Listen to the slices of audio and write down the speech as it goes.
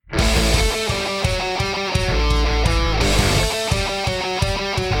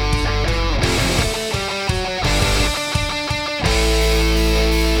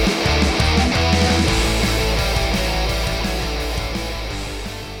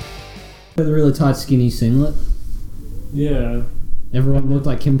The really tight, skinny singlet. Yeah. Everyone looked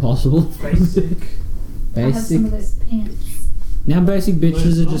like Kim Possible. Basic. I have some of those pants. Now basic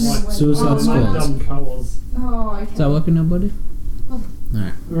bitches are just like Suicide Squad. Dumb colours. Oh, okay. Is that working now, buddy? Oh.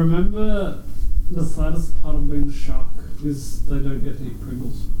 Alright. Remember, the saddest part of being a shark is they don't get to eat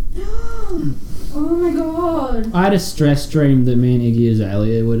Pringles. Oh my god. I had a stress dream that me and Iggy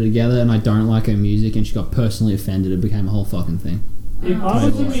Azalea were together and I don't like her music and she got personally offended. It became a whole fucking thing. If I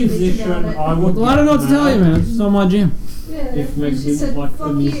was a musician, I would. Well, I don't know what to tell you, man. It's just on my gym. Yeah. If Meg she didn't said, like the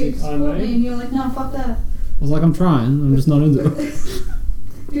fuck music you, I support made. me, and you're like, no, fuck that. I was like, I'm trying. I'm just not into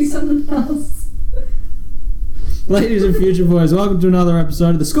it. Do something else. Ladies and future boys, welcome to another episode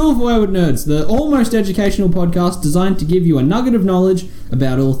of the School for Wayward Nerds, the almost educational podcast designed to give you a nugget of knowledge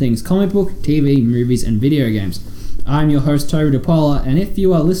about all things comic book, TV, movies, and video games. I'm your host, Toby DePaula, and if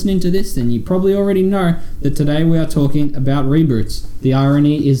you are listening to this, then you probably already know that today we are talking about reboots. The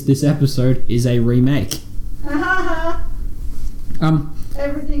irony is this episode is a remake.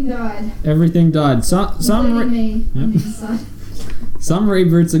 Everything died. Everything died. Some me Yep. on the inside. Some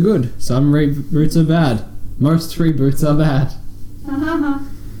reboots are good. Some reboots are bad. Most reboots are bad.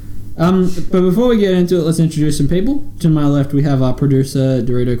 But before we get into it, let's introduce some people. To my left, we have our producer,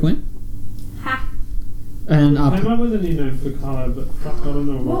 Dorito Quinn. Ha. And I came up with a new name for Kai, but fuck, I don't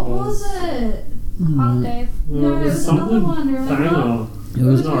know What was it? Hot Dave. No, it was another something one, remember? banger. It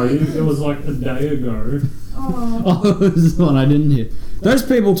was It was like a day ago. Oh. Oh, this is one I didn't hear. Those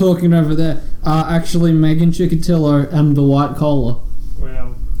people talking over there are actually Megan Chikatilo and the White Collar.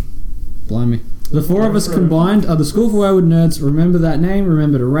 Wow. Blimey. The four of us combined are the School for Wayward Nerds. Remember that name,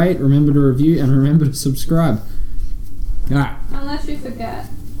 remember to rate, remember to review, and remember to subscribe. Alright. Unless you forget.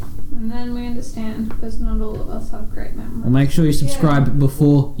 And then we understand, because not all of us have great memory. Well, make sure you subscribe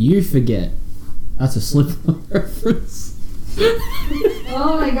before you forget. That's a slip reference.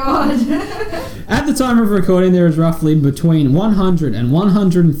 Oh my god. At the time of recording, there is roughly between 100 and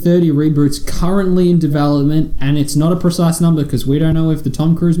 130 reboots currently in development, and it's not a precise number because we don't know if the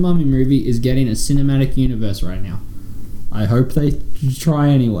Tom Cruise Mummy movie is getting a cinematic universe right now. I hope they try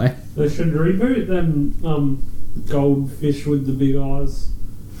anyway. They should reboot them goldfish with the big eyes.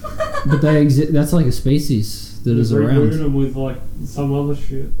 But that's like a species that is Reboot around. them with like some other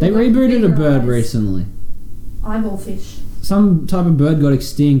shit. They Like rebooted a bigger bird eyes. recently. Eyeball fish. Some type of bird got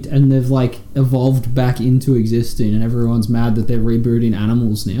extinct and they've like evolved back into existing, and everyone's mad that they're rebooting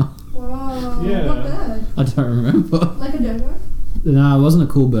animals now. Whoa. Yeah. What bird? I don't remember. Like a dodo? No, it wasn't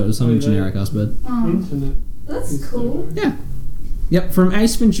a cool bird. It was some Oh, yeah. generic ass bird. Oh. Internet. That's is cool. the- Yeah. Yep, from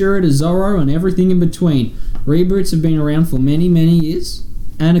Ace Ventura to Zorro and everything in between. Reboots have been around for many, many years.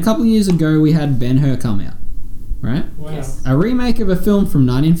 And a couple of years ago, we had Ben-Hur come out. Right? Wow. Yes. A remake of a film from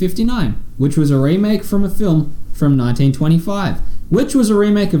 1959, which was a remake from a film from 1925, which was a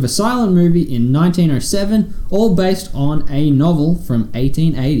remake of a silent movie in 1907, all based on a novel from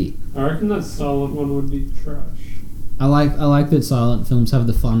 1880. I reckon that silent one would be trash. I like that silent films have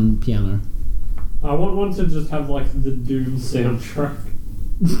the fun piano. I want one to just have like the Doom soundtrack.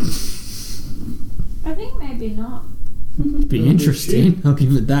 I think maybe not. Be interesting. I'll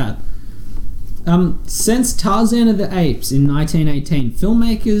give it that. Since Tarzan of the Apes in 1918,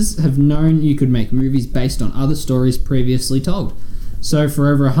 filmmakers have known you could make movies based on other stories previously told. So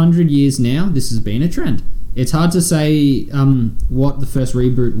for over 100 years now, this has been a trend. It's hard to say what the first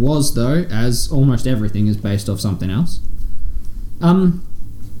reboot was, though, as almost everything is based off something else.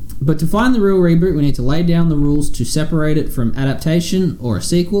 But to find the real reboot, we need to lay down the rules to separate it from adaptation or a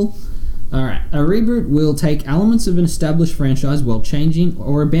sequel. Alright, a reboot will take elements of an established franchise while changing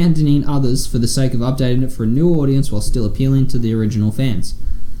or abandoning others for the sake of updating it for a new audience while still appealing to the original fans.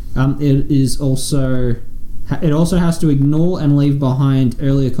 It also has to ignore and leave behind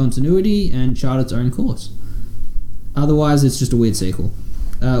earlier continuity and chart its own course. Otherwise, it's just a weird sequel.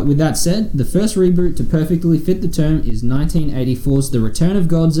 With that said, the first reboot to perfectly fit the term is 1984's The Return of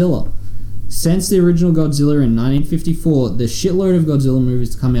Godzilla. Since the original Godzilla in 1954, the shitload of Godzilla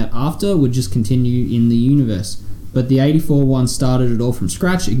movies to come out after would just continue in the universe. But the 84 one started it all from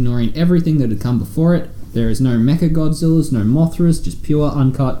scratch, ignoring everything that had come before it. There is no Mecha Godzillas, no Mothras, just pure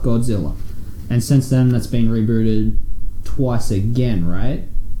uncut Godzilla. And since then, that's been rebooted twice again, right?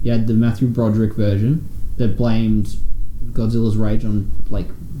 You had the Matthew Broderick version that blamed Godzilla's rage on, like,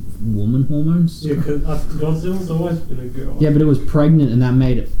 woman hormones. Yeah, because Godzilla's always been a girl. Yeah, but it was pregnant and that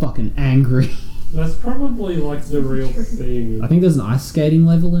made it fucking angry. That's probably like the real thing. I think there's an ice skating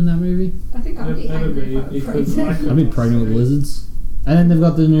level in that movie. I think I'd be It better angry be, if I was because pregnant. I'd be pregnant with lizards. And then they've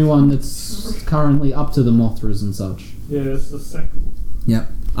got the new one that's currently up to the Mothras and such. Yeah, that's the second one. Yep.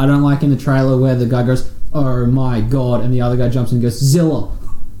 I don't like in the trailer where the guy goes, "Oh my god," and the other guy jumps in and goes, "Zilla."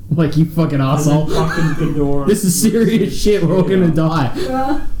 Like, you fucking And then asshole. fucking Ghidorah. This is serious shit. We're all gonna die.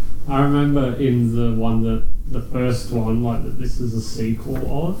 Yeah. I remember in the one that the first one, like that this is a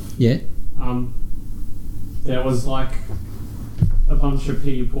sequel of. Yeah. There was like a bunch of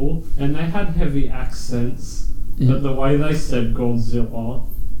people, and they had heavy accents, Yeah. but the way they said Godzilla,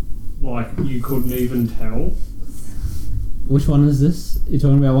 like you couldn't even tell. Which one is this? You're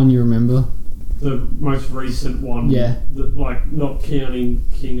talking about one you remember? The most recent one, Yeah. like not counting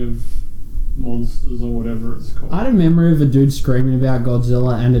King of Monsters or whatever it's called. I had a memory of a dude screaming about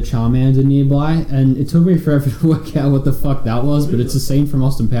Godzilla and a Charmander nearby, and it took me forever to work out what the fuck that was, but it's a scene from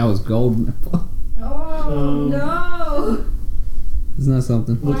Austin Powers Gold. Oh no! Isn't that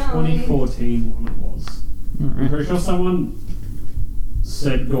something? The Wow. 2014 one it was. I'm Alright. pretty sure someone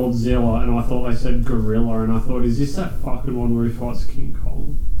said Godzilla, and I thought they said Gorilla, and I thought, is this that fucking one where he fights King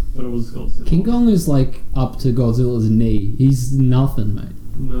Kong? But it was Godzilla. King Kong is like up to Godzilla's knee. He's nothing, mate.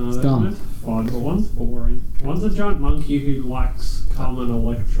 No, It's they're dumb. meant to fight, but one's boring. One's a giant monkey who likes Carmen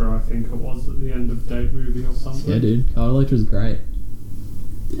Electra, I think it was, at the end of Date movie or something. Yeah, dude. Carl Electra's great.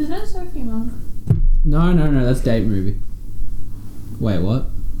 Is that Sophie Monk? No, that's Date movie. Wait, what?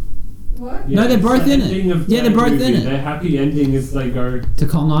 What? No, they're it's both the in it. ending of Yeah, Date they're both in movie. it. Their happy ending is they go, To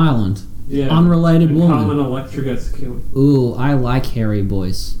Kong Island. yeah, Unrelated and woman. Carmen Electra gets killed. Ooh, I like hairy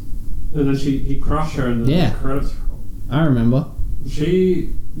boys. And then he crushed her and then Yeah. the credits roll. I remember. She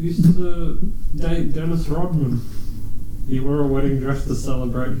used to date Dennis Rodman. He wore a wedding dress to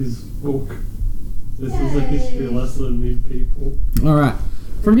celebrate his book. This is a history Yay. lesson in people. Alright.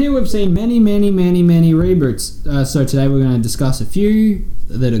 From here we've seen many reboots. So today we're going to discuss a few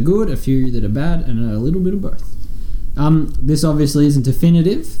that are good, a few that are bad, and a little bit of both. This obviously isn't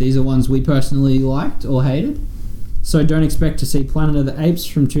definitive. These are ones we personally liked or hated. So don't expect to see Planet of the Apes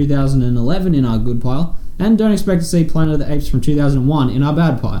from 2011 in our good pile, and don't expect to see Planet of the Apes from 2001 in our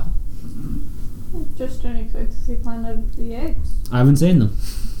bad pile. Just don't expect to see Planet of the Apes. I haven't seen them.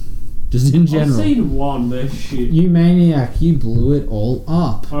 Just in general. I've seen one, they're shit. You maniac, you blew it all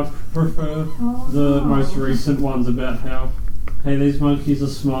up. I prefer Oh, the no. most recent ones about how, hey, these monkeys are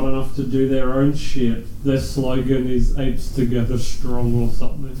smart enough to do their own shit. Their slogan is apes together strong or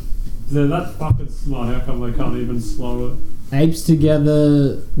something. If they're that fucking smart, how come they can't even slow it? Apes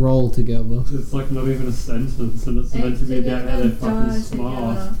together, roll together. It's like not even a sentence, and it's meant to be about how they're fucking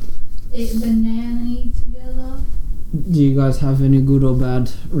smart. Eat banana together. Do you guys have any good or bad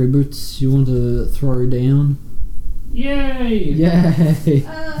reboots you want to throw down? Yay! Yay!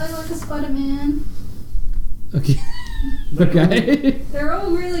 I like a Spider-Man. Okay. Okay. They're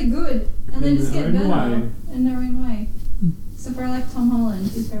all really good, and they In just their get own better way. in their own way. Except for I like Tom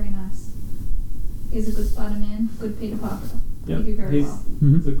Holland. He's very nice. He's a good Spider-Man, good Peter Parker. Yep. They do very He's well.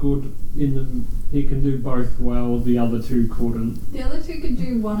 Mhm. the good in them. He can do both well. The other two couldn't. The other two could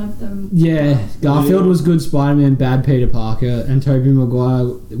do one of them. Yeah, well. Garfield was good Spider-Man, bad Peter Parker, and Tobey Maguire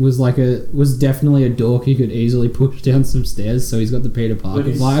was definitely a dork who could easily push down some stairs, so he's got the Peter Parker But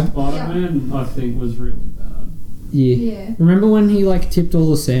his vibe. Spider-Man, I think, was really bad. Yeah. Yeah. Remember when he like tipped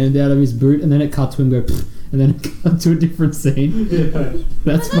all the sand out of his boot, and then it cut to him go, "Pfft," and then it cut to a different scene? Yeah.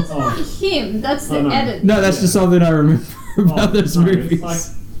 That's But that's Oh. not him. That's the I know. edit. no, that's just something I remember about Oh, those no, movies. it's like,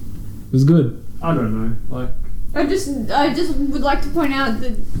 It was good. I don't know. Like, I just would like to point out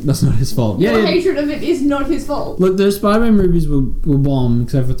that That's not his fault. your Yeah. hatred of it is not his fault. Look, the Spider-Man movies were bomb,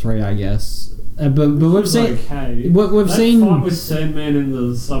 except for 3, I guess. But it we've was seen okay. we've That seen fight with Sandman in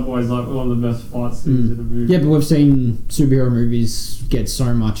the subway is like one of the best fight scenes in a movie. yeah, but we've seen superhero movies get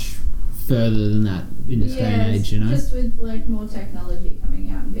so much further than that in this day and age, you know. Just with like more technology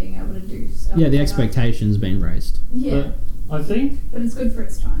coming out and being able to do stuff. Yeah, the better. expectations been raised. Yeah, I think but it's good for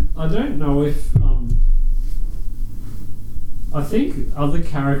its time. I don't know if I think other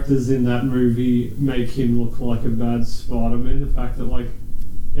characters in that movie make him look like a bad Spider-Man. The fact that like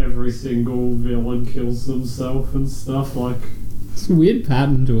every single villain kills themselves and stuff, like It's a weird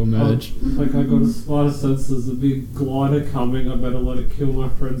pattern to emerge. like I got a spider sense there's a big glider coming, I better let it kill my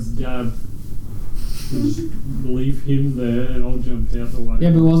friend's dad. And just leave him there and I'll jump out the way.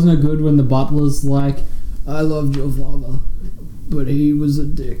 Yeah, but wasn't it good when the butler's like, I loved your father, but he was a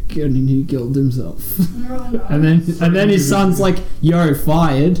dick and he killed himself. Oh, no. and then his son's like, yo,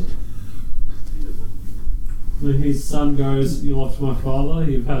 fired. When his son goes, you lost my father,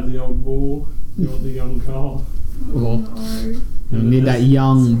 you've had the old bull, you're the young calf. Oh, No. you need that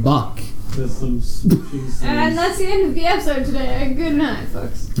young buck. There's some switching scenes. And that's the end of the episode today. Good night,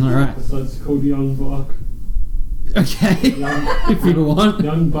 folks. Alright. Episode's called Young Buck. Okay. Young, If you want.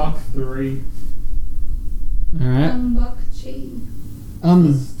 Young Buck 3. Alright. Buck cheese.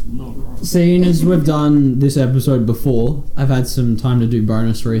 not right. Seeing as we've done this episode before, I've had some time to do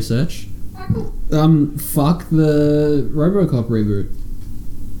bonus research. Fuck the RoboCop reboot.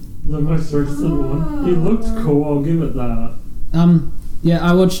 The most recent one. It looked cool, I'll give it that. Yeah,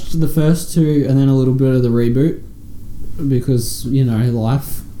 I watched the first two and then a little bit of the reboot because, you know,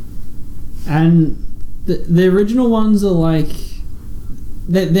 life. And the original ones are like...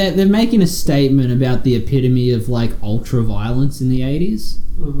 They're making a statement about the epitome of, like, ultra-violence in the 80s.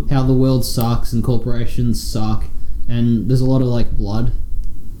 Mm-hmm. How the world sucks and corporations suck. And there's a lot of, like, blood.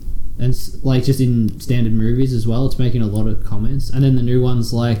 And, like, just in standard movies as well, it's making a lot of comments. And then the new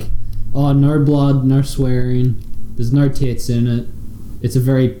one's like, oh, no blood, no swearing, there's no tits in it. It's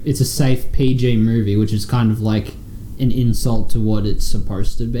a safe PG movie, which is kind of like an insult to what it's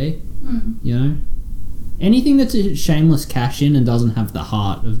supposed to be. You know? Anything that's a shameless cash in and doesn't have the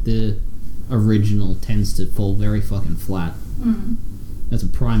heart of the original tends to fall very fucking flat. That's a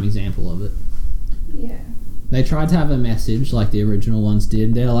prime example of it. Yeah. They tried to have a message like the original ones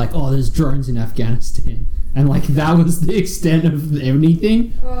did. They're like, oh, there's drones in Afghanistan. And like that was the extent of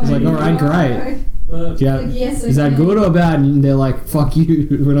anything. It's like, alright, great. Is that good or bad? And they're like, fuck you,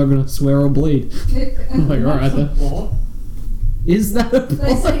 we're not going to swear or bleed. I'm like, alright then. What? Is that a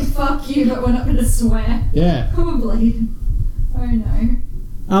They say fuck you, but we're not going to swear. Yeah. Or bleed. Oh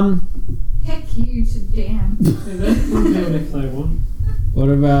no. Heck you to damn. Yeah, that's good if they want. What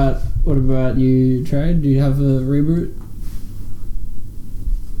about you, Trade? Do you have a reboot?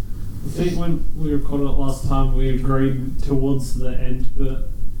 I think when we recorded it last time, we agreed towards the end that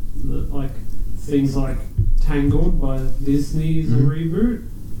like things like Tangled by Disney is a reboot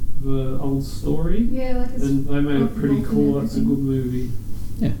of an old story. Yeah, like it's... And they made it pretty Walking cool. and That's a good movie.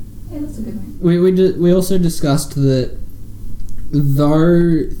 Yeah, that's a good movie. We also discussed that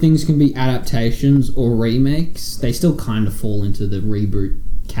though things can be adaptations or remakes, they still kind of fall into the reboot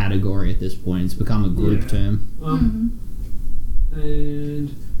category at this point. It's become a good term. And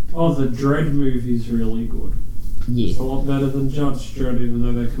the Dredd movie's really good. Yeah. It's a lot better than Judge Dredd, even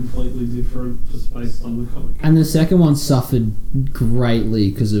though they're completely different, just based on the comic. And the second one suffered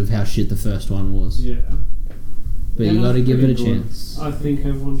greatly because of how shit the first one was. Yeah. But you got to give it a chance. I think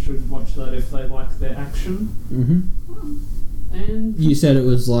everyone should watch that if they like their action. And you said it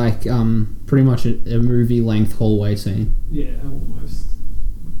was like pretty much a movie-length hallway scene. Yeah, almost.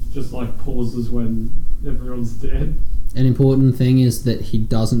 Just like pauses when everyone's dead. An important thing is that he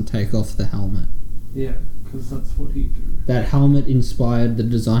doesn't take off the helmet. Yeah, because that's what he do. That helmet inspired the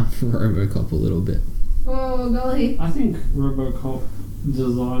design for RoboCop a little bit. Oh, golly. I think RoboCop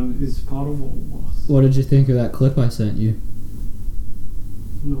design is part of all of us. What did you think of that clip I sent you?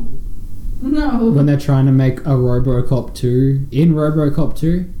 No. When they're trying to make a RoboCop 2 in RoboCop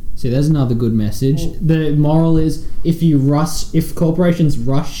 2. See, there's another good message. Oh. The moral is if corporations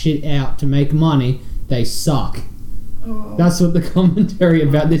rush shit out to make money, they suck. Oh. That's what the commentary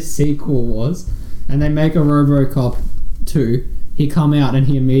about this sequel was. And they make a RoboCop 2. He come out and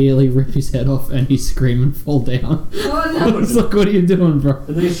he immediately rip his head off and he scream and fall down. Oh no. It's like, what are you doing, bro?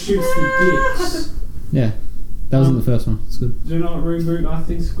 And then he shoots the dicks. Yeah. That was in the first one. It's good. Do you know what reboot I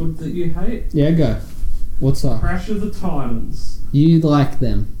think's good that you hate? Yeah, go. What's up? Crash of the Titans. You like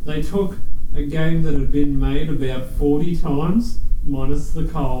them. They took a game that had been made about 40 times, minus the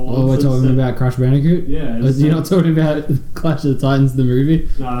car ones. Oh, we're talking about Crash Bandicoot? Yeah. You're not talking about Clash of the Titans, the movie?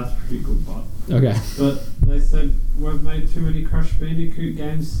 No, that's pretty good, but... Okay. But they said, we've made too many Crash Bandicoot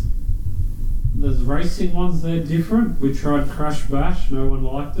games. There's racing ones, they're different. We tried Crash Bash, no one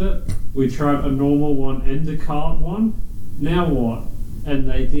liked it. We tried a normal one and a kart one. Now what? And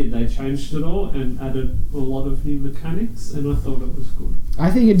they did. They changed it all and added a lot of new mechanics, and I thought it was good.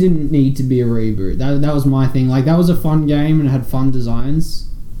 I think it didn't need to be a reboot. That was my thing. Like, that was a fun game and it had fun designs,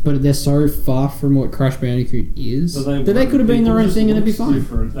 but they're so far from what Crash Bandicoot is that they could have been their own thing and it'd be fine.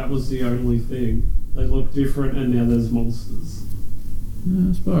 Different. That was the only thing. They look different, and now there's monsters.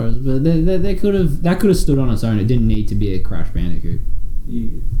 Yeah, I suppose, but they could have stood on its own. It didn't need to be a Crash Bandicoot.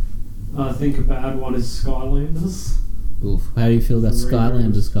 Yeah. I think a bad one is Skylanders. Oof. How do you feel about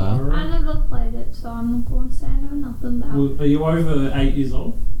Skylanders, Kyle? I never played it, so I'm not going to say I know nothing about it. Are you over 8 years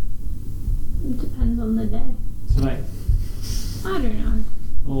old? It depends on the day. Today? I don't know.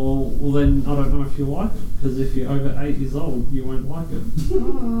 Well then, I don't know if you like it, because if you're over 8 years old, you won't like it.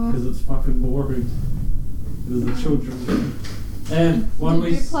 Because it's fucking boring. There's the children game. And one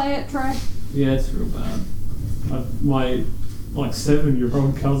Did you play it, Trey? Yeah, it's real bad. My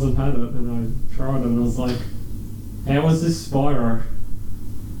 7-year-old cousin had it, and I tried it, and I was like, how is this Spyro?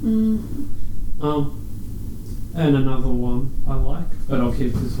 And another one I like, but I'll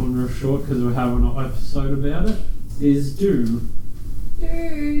keep this one real short because we're having an episode about it, is Doom.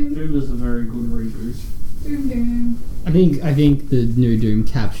 Doom. Doom is a very good reboot. Doom. I think the new Doom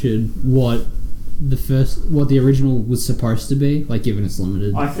captured what the original was supposed to be, like given its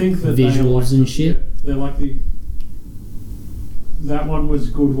limited I think that visuals and shit. They're like that one was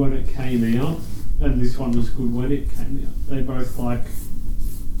good when it came out, and this one was good when it came out. They both like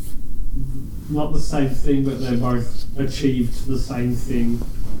not the same thing, but they both achieved the same thing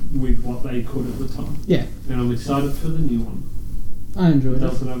with what they could at the time. Yeah. And I'm excited for the new one. I It enjoyed it.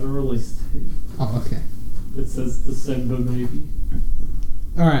 doesn't have a release date. Oh, okay. It says December maybe.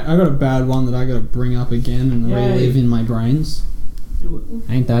 Alright, I got a bad one that I gotta bring up again and Yay. relive in my brains. Do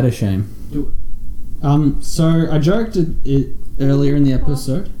it. Ain't that a shame? Do So I joked it earlier in the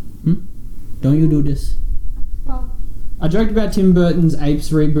episode. Don't you do this. Oh. I joked about Tim Burton's Apes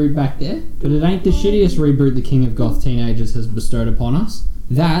reboot back there, but it ain't the shittiest reboot the King of Goth Teenagers has bestowed upon us.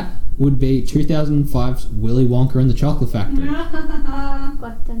 That would be 2005's Willy Wonka and the Chocolate Factory.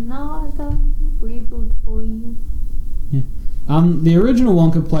 Got another reboot for you. The original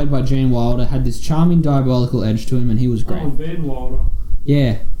Wonka, played by Gene Wilder, had this charming diabolical edge to him, and he was great. Oh, Van Wilder.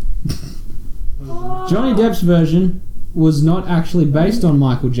 Yeah. Johnny Depp's version was not actually based on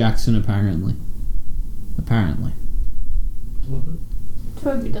Michael Jackson, apparently. What?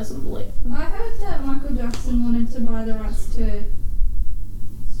 Toby doesn't believe. I heard that Michael Jackson wanted to buy the rights to.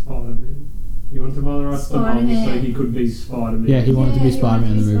 Spider-Man. He wanted to buy the rights to Marvel so Spider-Man. he could be Spider-Man. Yeah, he wanted to be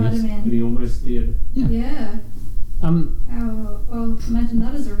Spider-Man in the movies. And he almost did. Yeah. Imagine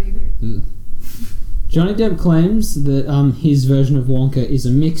that as a reboot. Johnny Depp claims that his version of Wonka is a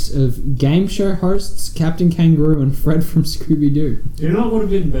mix of game show hosts Captain Kangaroo and Fred from Scooby-Doo. Do you know what would have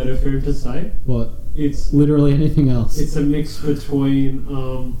been better for him to say? What? It's Literally anything else. It's a mix between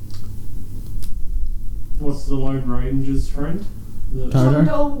what's the Lone Ranger's friend?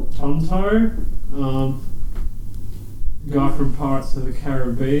 Toto? Tonto. Guy from Pirates of the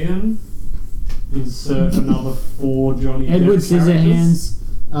Caribbean. Insert another 4 Johnny Depp Edward characters.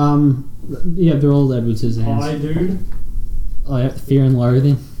 Scissorhands. Yeah, they're all Edward Scissorhands. Hi, dude. Oh, yeah, Fear and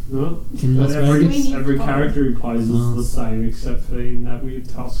Loathing. No. In But Las Vegas. every character he plays is Oh. the same, except for in that weird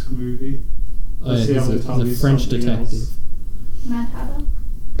Tusk movie. Oh, yeah, That's the he's only time a he's French something detective. else. Mad Hatter.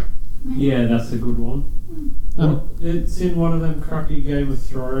 Yeah, that's a good one. It's in one of them crappy Game of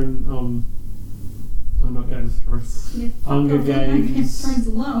Thrones. Not Game of Thrones. Yeah, Hunger fuck off, leave my Game of Games. Thrones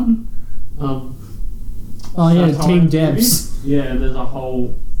alone. Oh, yeah, satire Team movies. Debs. Yeah, there's a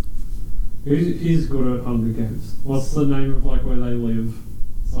whole. He's good at Hunger Games. What's the name of like where they live?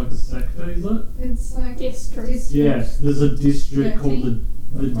 It's like a sector, is it? It's like District. Yes, there's a district called 13?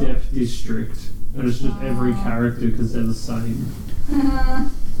 the Deaf District, and it's just every Oh. character because they're the same.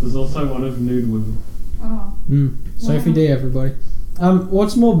 There's also one of Nude Women. Oh. Sophie Wow. D, everybody.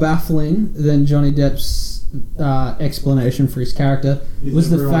 What's more baffling than Johnny Depp's explanation for his character Is was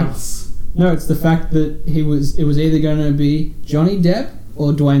the everyone fact. else. No, it's the fact that it was either going to be Johnny Depp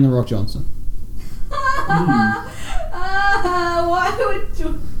or Dwayne The Rock Johnson. Why would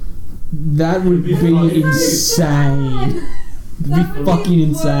you? That would be It'd be insane. It'd be fucking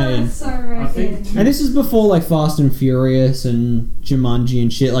insane. I think And this is before like Fast and Furious and Jumanji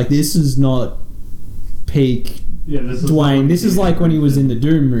and shit. Like this is not peak this is Dwayne. This is like when he was in the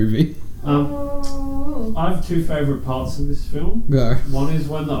Doom movie. I have 2 favourite parts of this film. Go. One is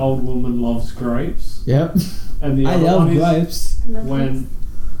when the old woman loves grapes, Yep. and the I other love one is grapes. I love when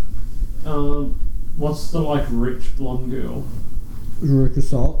what's the like rich blonde girl? Root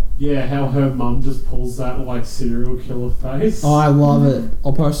assault. Yeah, how her mum just pulls that like serial killer face. Oh, I love it.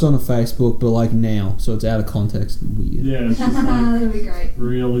 I'll post it on the Facebook, but like now, so it's out of context and weird. Yeah, it's just like That'd be great.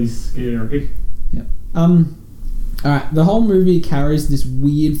 really scary. Alright, the whole movie carries this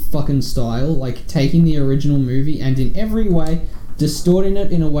weird fucking style, like taking the original movie and in every way distorting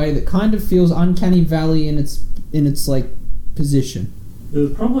it in a way that kind of feels uncanny valley in its like position.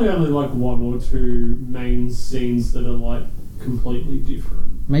 There's probably only like 1 or 2 main scenes that are like completely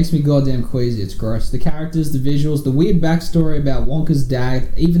different. Makes me goddamn queasy, it's gross. The characters, the visuals, the weird backstory about Wonka's dad,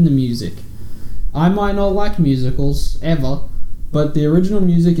 even the music. I might not like musicals, ever, but the original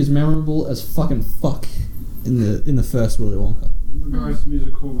music is memorable as fucking fuck in the first Willy Wonka. The gross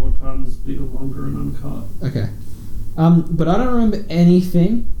musical of all time is bigger, longer, and uncut. Okay. But I don't remember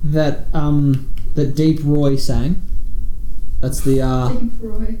anything that that Deep Roy sang. That's the Deep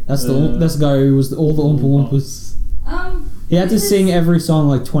Roy. that's the guy who was all the Oompa Loompas. He had to sing every song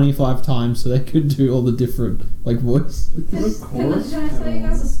like 25 times so they could do all the different like voice. Can I tell you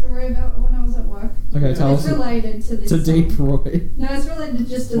guys a story about when I was at work? Okay, tell It's us. related to this. To Deep song. Roy. No, it's related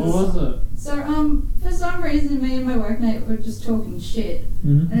just to What this. was it? So, for some reason, me and my workmate were just talking shit,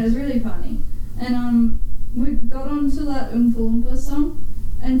 Mm-hmm. and it was really funny. And we got onto that Oompa Loompa song,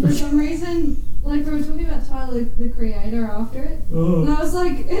 and for some reason, like, we were talking about Tyler, the creator, after it, and I was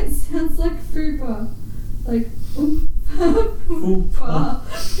like, it sounds like Fupa. Like, Fupa.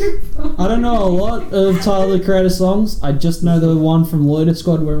 I don't know a lot of Tyler the Creator songs. I just know the one from Loiter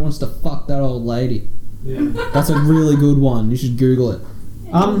Squad where he wants to fuck that old lady. Yeah. That's a really good one. You should Google it.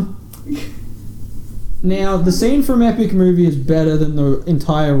 Now, the scene from Epic Movie is better than the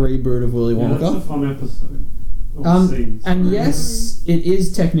entire reboot of Willy Wonka. That's a fun episode. Scenes. And yes, it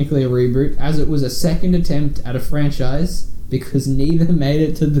is technically a reboot, as it was a second attempt at a franchise, because neither made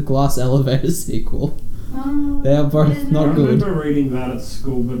it to the Glass Elevator sequel. They are both not good. I remember reading that at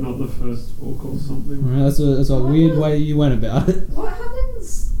school, but not the first book or something. Right, that's a weird way you went about it. What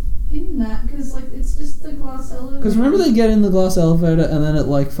happens in that? Because, like, it's just the glass elevator. Because remember they get in the glass elevator and then it,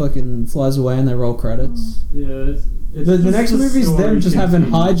 like, fucking flies away and they roll credits? Yeah, it's The just next movie's story them just having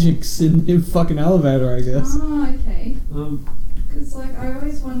continues. hijinks in the fucking elevator, I guess. Oh, okay. Because, like, I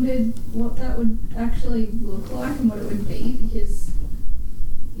always wondered what that would actually look like and what it would be, because...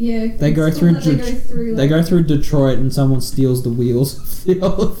 Yeah, They go through Detroit and someone steals the wheels of the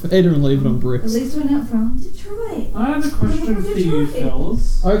elevator and leave it on At bricks. least we're not from Detroit. I have a question for you,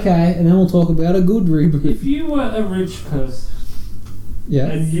 fellas. Okay, and then we'll talk about a good reboot. If you were a rich person Yeah.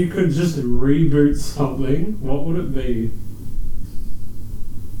 and you could just reboot something, what would it be?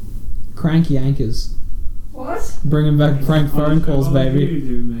 Crank Yankers. What? Bringing back prank phone calls, What would baby. you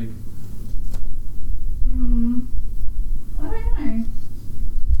do, Meg? I don't know.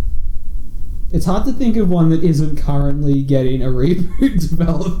 It's hard to think of one that isn't currently getting a reboot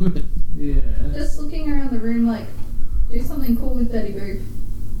development. Yeah. Just looking around the room, like, do something cool with Betty Boop.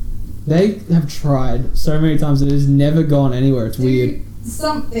 They have tried so many times and it has never gone anywhere. It's weird.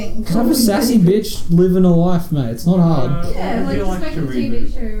 Something. Just have a sassy bitch living a life, mate. It's not hard. Yeah, what would like you just to make a TV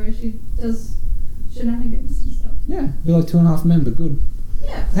reboot? show where she does shenanigans and stuff. Yeah, be like 2.5 Men, but good.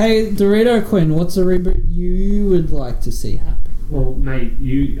 Yeah. Hey, Dorito Quinn, what's a reboot you would like to see happen? Well, mate,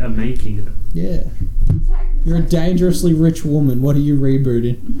 you are making it. Yeah. You're a dangerously rich woman. What are you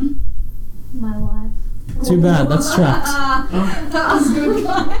rebooting? My life. Too bad, that's trapped. That was good.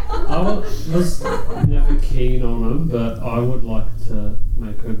 I was never keen on them, but I would like to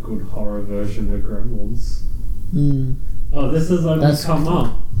make a good horror version of Gremlins. Oh, this has only That's come cool.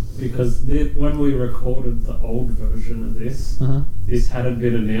 up because when we recorded the old version of this, Uh-huh. this hadn't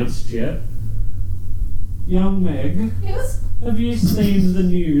been announced yet. Young Meg, Yes. have you seen the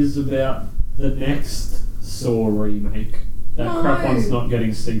news about the next Saw remake? That No. crap one's not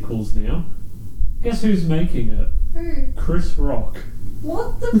getting sequels now. Guess who's making it? Who? Chris Rock.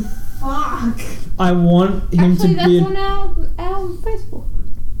 What the fuck? I want him Actually, to that's be... on our Facebook.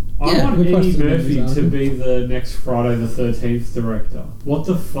 I Yeah, want we Eddie posted the Murphy news to article. be the next Friday the 13th director. What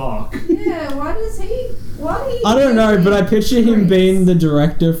the fuck? Yeah, why does he? Why do he? I don't know, but I picture him Chris. being the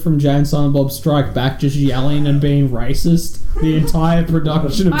director from Jay and Silent Bob Strike Back, just yelling and being racist the entire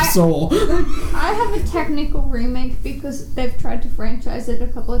production of I- Saw. I have a technical remake because they've tried to franchise it a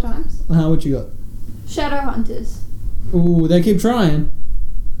couple of times. What you got? Shadowhunters. Ooh, they keep trying.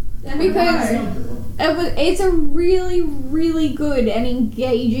 Because it's a really, really good and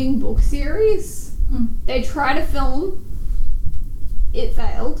engaging book series. They tried to film. It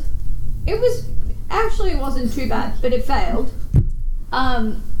failed. It wasn't too bad, but it failed.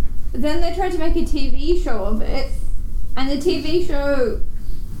 Then they tried to make a TV show of it, and the TV show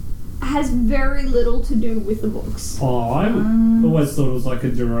has very little to do with the books. Oh, I always thought it was like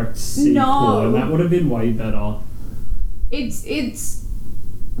a direct sequel, No. and that would have been way better. It's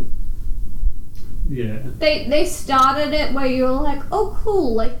Yeah. They started it where you're like, oh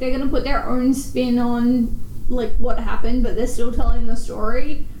cool, like they're gonna put their own spin on like what happened, but they're still telling the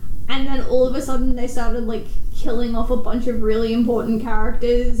story. And then all of a sudden they started like killing off a bunch of really important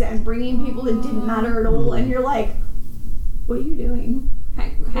characters and bringing people that didn't matter at all. And you're like, what are you doing?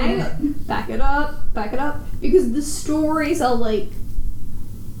 Hang it, back it up, because the stories are like,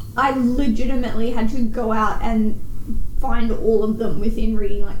 I legitimately had to go out and find all of them within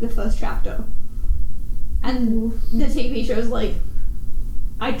reading like the first chapter. And the TV show's like,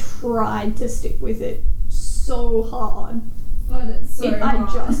 I tried to stick with it so hard. But it's so I hard.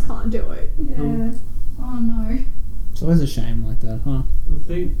 just can't do it. Yeah. Oh no. It's always a shame like that, huh? I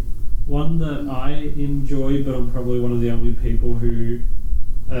think one that I enjoy, but I'm probably one of the only people who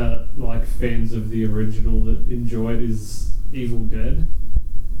like fans of the original that enjoy it, is Evil Dead.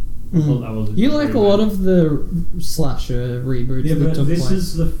 I thought that was a You good like a remake. lot of the slasher reboots Yeah, that but took this place.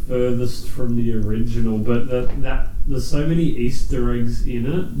 is the furthest from the original. But that there's so many Easter eggs in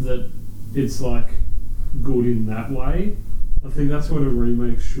it that it's like good in that way. I think that's what a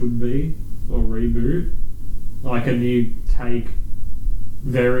remake should be, or reboot. like a new take,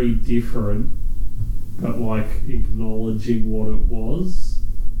 very different, but like acknowledging what it was.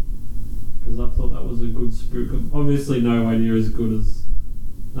 Because I thought that was a good spook. Obviously, nowhere near as good as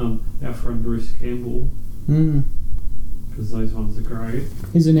our friend Bruce Campbell. Because those ones are great.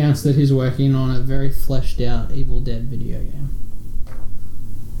 He's announced that he's working on a very fleshed out Evil Dead video game.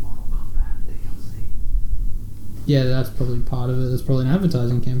 Mortal Kombat DLC. Yeah, that's probably part of it. There's probably an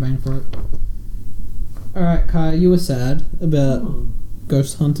advertising campaign for it. Alright, Kai, you were sad about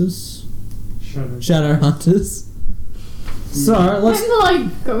Ghost Hunters? Shadow Hunters. So, let's... I'm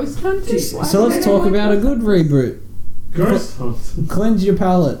like Ghost Hunters? So let's talk about a good reboot. Ghost Hunters. Cleanse your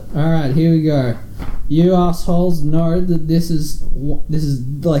palate. Alright, here we go. You assholes know that this is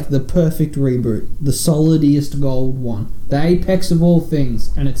like the perfect reboot, the solidiest gold one, the apex of all things,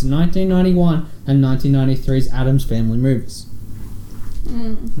 and it's 1991 and 1993's Addams Family movies.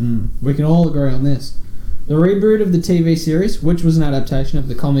 We can all agree on this. The reboot of the TV series, which was an adaptation of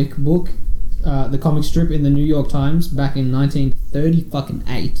the comic book, the comic strip in the New York Times back in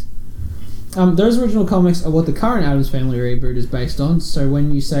 1938. Those original comics are what the current Addams Family reboot is based on, so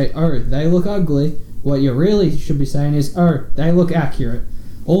when you say, oh, they look ugly, what you really should be saying is, oh, they look accurate.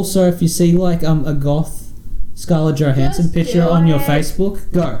 Also, if you see like a goth Scarlett Johansson Just picture do on your it.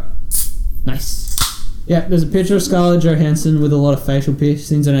 Facebook, go. Nice. Yeah, there's a picture of Scarlett Johansson with a lot of facial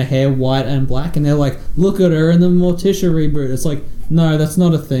piercings and her hair white and black, and they're like, look at her in the Morticia reboot. It's like, no, that's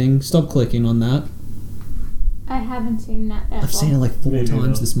not a thing. Stop clicking on that. I haven't seen that ever. I've seen it like 4 Me times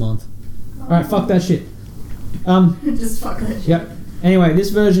neither. this month. Alright, fuck that shit. Just fuck that shit. Yep. Anyway, this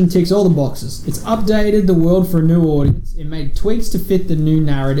version ticks all the boxes. It's updated the world for a new audience. It made tweaks to fit the new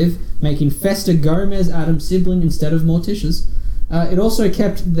narrative, making Festa Gomez Adam's sibling instead of Morticia's. It also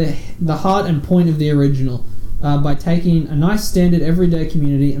kept the heart and point of the original by taking a nice standard everyday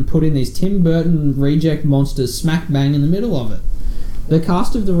community and putting these Tim Burton reject monsters smack bang in the middle of it. The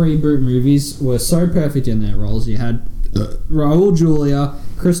cast of the reboot movies were so perfect in their roles. You had Raul Julia,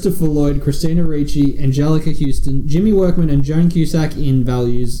 Christopher Lloyd, Christina Ricci, Angelica Houston, Jimmy Workman, and Joan Cusack in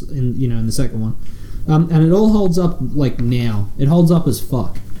Values in the second one. And it all holds up like now. It holds up as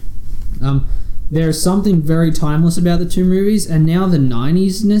fuck. There's something very timeless about the two movies, and now the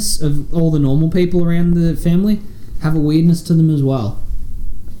 90s-ness of all the normal people around the family have a weirdness to them as well.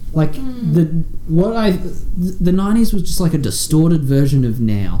 Like the 90s was just like a distorted version of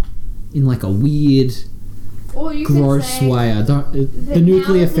now, in like a weird, Or you could gross say way. The that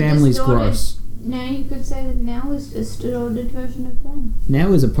nuclear now is a family's distorted- gross. No, you could say that now is a distorted version of then.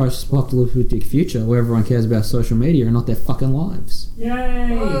 Now is a post-apocalyptic future where everyone cares about social media and not their fucking lives.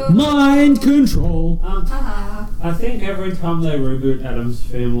 Yay! Mind control. Haha. I think every time they reboot Addams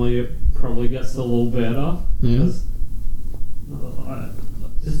Family, it probably gets a little better. Yeah. Because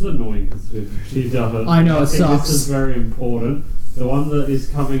this is annoying because we've already done it. I know, it think sucks. This is very important. The one that is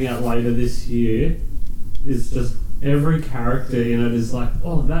coming out later this year is just every character in it is like,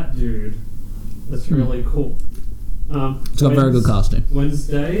 oh, that dude. That's really cool. It's got very good casting.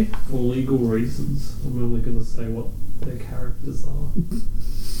 Wednesday, for legal reasons, I'm only going to say what their characters are.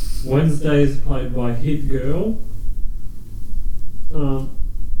 Wednesday is played by Hit Girl.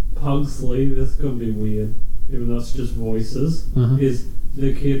 Pugsley, this is going to be weird, even though it's just voices, is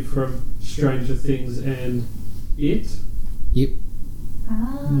the kid from Stranger Things and It. Yep.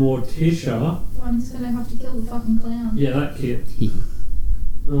 Morticia. One's gonna have to kill the fucking clown. Yeah, that kid.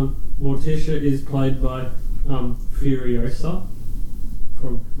 Morticia is played by Furiosa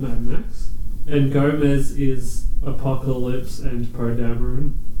from Mad Max, and Gomez is Apocalypse and Poe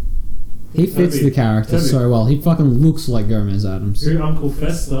Dameron. He fits the character so well. He fucking looks like Gomez Adams. Who Uncle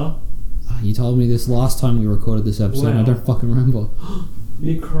Fester? You told me this last time we recorded this episode. And I Wow. don't fucking remember.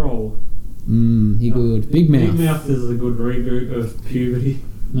 Nick Kroll. He good. Big Mouth. Big Mouth is a good reboot of Puberty.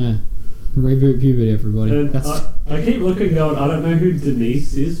 Yeah. Reboot puberty, everybody. And That's I keep looking going, I don't know who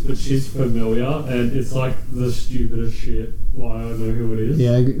Denise is, but she's familiar, and it's like the stupidest shit why I know who it is.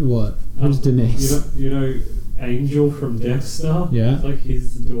 yeah. What? Who's Denise? You know Angel from Dexter? Yeah. It's like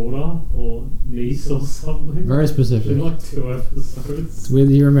his daughter or niece or something. Very specific. In like 2 episodes. It's weird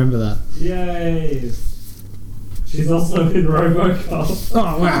that you remember that. Yay! She's also in RoboCop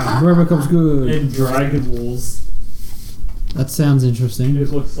Oh wow, RoboCop's good. and Dragon Wars. That sounds interesting. It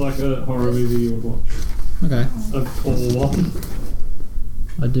looks like a horror movie you would watch. Okay, A tall one.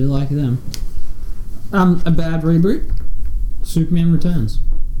 I do like them. A bad reboot. Superman Returns.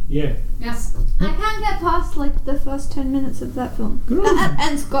 Yeah. Yes. I can't get past like the first 10 minutes of that film. Good on That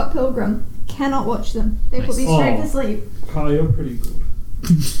and Scott Pilgrim. Cannot watch them. They put me Nice. straight Oh. to sleep. Kyle, you're pretty good.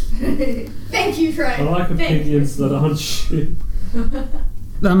 Thank you, Trey. I like Thank opinions that aren't shit.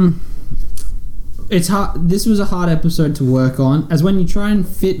 It's hard. This was a hard episode to work on, as when you try and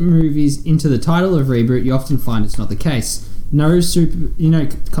fit movies into the title of reboot, you often find it's not the case. No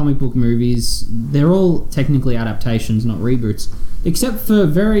comic book movies, they're all technically adaptations, not reboots, except for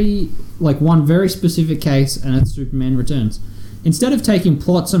one very specific case, and it's Superman Returns. Instead of taking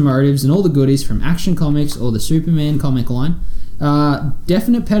plots and motives and all the goodies from Action Comics or the Superman comic line,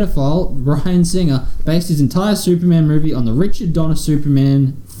 definite pedophile Bryan Singer based his entire Superman movie on the Richard Donner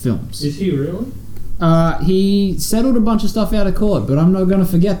Superman films. Is he really? He settled a bunch of stuff out of court, but I'm not going to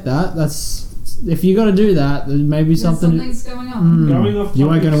forget that. If you got to do that, then maybe something's going on. Going off you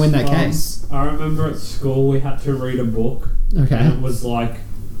weren't going to win that topics, case. I remember at school we had to read a book. Okay. And it was like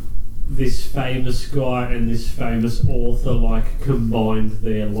this famous guy and this famous author combined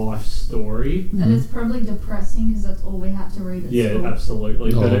their life story. And it's probably depressing because that's all we had to read at school. Yeah,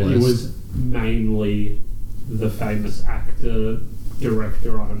 absolutely. But it Always. was mainly the famous actor,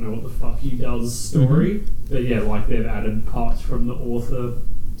 director, I don't know what the fuck he does story. But yeah, they've added parts from the author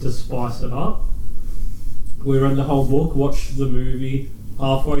to spice it up. We read the whole book, watched the movie.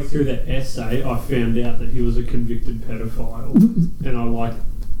 Halfway through the essay, I found out that he was a convicted pedophile. And I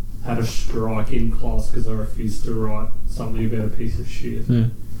had a strike in class because I refused to write something about a piece of shit. Yeah.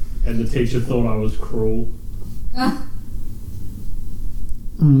 And the teacher thought I was cruel.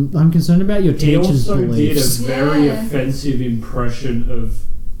 I'm concerned about your He teacher's also beliefs. did a very offensive impression of,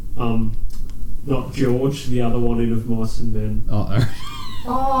 not George, the other one in Of Mice and Men.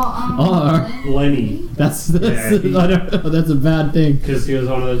 Lenny. That's I don't know, that's a bad thing. Because he was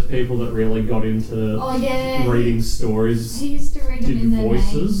one of those people that really got into reading stories. He used to read them in the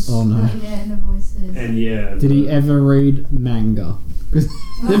voices. Oh no. In the voices. And yeah. Did he ever read manga?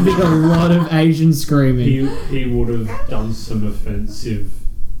 There'd be a lot of Asian screaming. He would have done some offensive,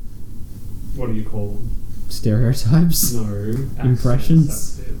 what do you call them? Stereotypes? No. Impressions?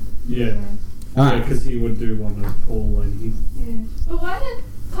 Accents, that's it. Yeah. Alright. because he would do one of Paul Lenny. Yeah. But why did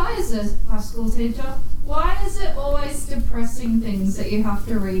Kai is a high school teacher? Why is it always depressing things that you have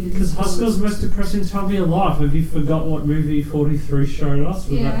to read in Because school? high school's the most depressing time of your life. Have you forgot what movie 43 showed us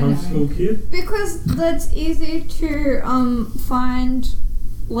with that I know. homeschool kid? Because that's easy to find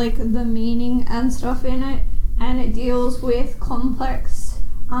the meaning and stuff in it, and it deals with complex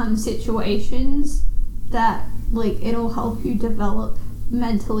situations that it'll help you develop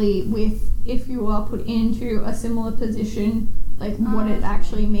mentally with if you are put into a similar position, what it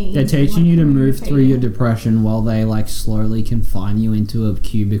actually means. They're teaching you to move through your depression while they slowly confine you into a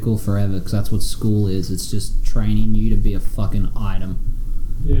cubicle forever, because that's what school is. It's just training you to be a fucking item.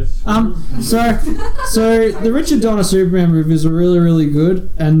 Yes. So the Richard Donner Superman movies were really, really good,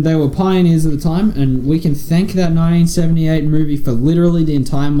 and they were pioneers at the time, and we can thank that 1978 movie for literally the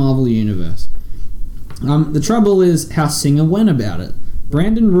entire Marvel universe. The trouble is how Singer went about it.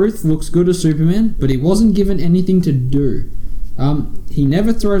 Brandon Routh looks good as Superman, but he wasn't given anything to do. He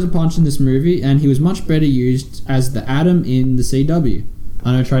never throws a punch in this movie, and he was much better used as the Atom in the CW.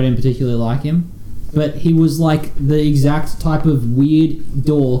 I know Trey didn't particularly like him, but he was the exact type of weird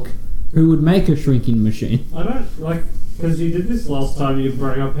dork who would make a shrinking machine. I don't because you did this last time, you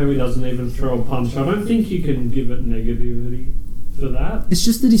bring up how he doesn't even throw a punch. I don't think you can give it negativity for that. It's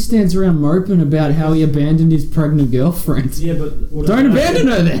just that he stands around moping about how he abandoned his pregnant girlfriend. Yeah, but Don't abandon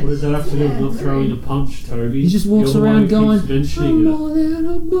her then! What does that have to do with not throwing a punch, Toby? He just walks You're the around one who keeps going, mentioning I'm it. more than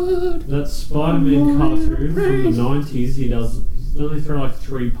a bird. That Spider-Man cartoon from the 90s, he only throw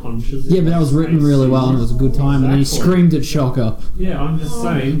 3 punches. Yeah, but that was written really well and it was a good time, and then he screamed at Shocker. Yeah, I'm just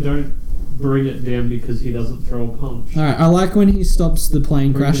saying, don't bring it down because he doesn't throw a punch. Alright, I like when he stops the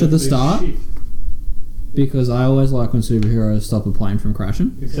plane crash at the start, because I always like when superheroes stop a plane from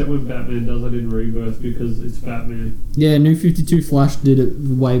crashing. Except when Batman does it in Rebirth because it's Batman. Yeah, New 52 Flash did it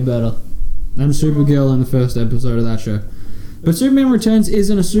way better. And Supergirl in the first episode of that show. But Superman Returns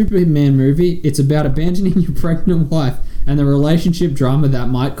isn't a Superman movie, it's about abandoning your pregnant wife and the relationship drama that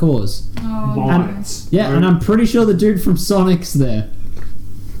might cause. Might. And I'm pretty sure the dude from Sonic's there.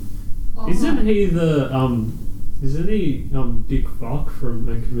 Isn't he Dick Buck from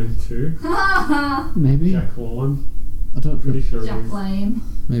Anchorman 2? Maybe. Jack Lyon? I don't Pretty sure Jack he is. Lame.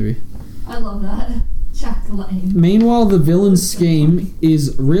 Maybe. I love that. Jack Lame. Meanwhile, the villain's scheme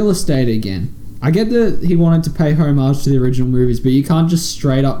is real estate again. I get that he wanted to pay homage to the original movies, but you can't just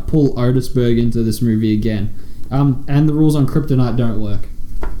straight up pull Otisburg into this movie again. And the rules on Kryptonite don't work.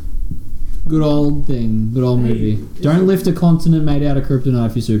 Good old thing. Good old movie. Don't lift a continent made out of Kryptonite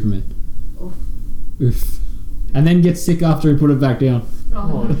if you're Superman. Oof. Oof. And then get sick after he put it back down.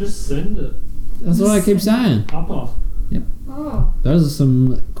 Oh, just send it. That's what I keep saying. Upper. Oh. Those are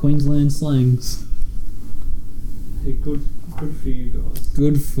some Queensland slangs. Hey, good for you guys.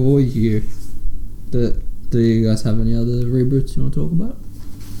 Good for you. Do you guys have any other reboots you want to talk about?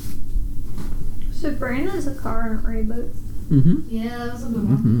 Sabrina's a current reboot. Mm-hmm. Yeah, that was a good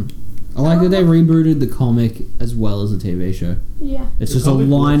one. Mm-hmm. I like that they rebooted the comic as well as the TV show. Yeah. It's The just a comic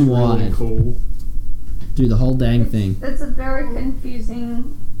line looks really wide. Cool. Do the whole dang thing. It's a very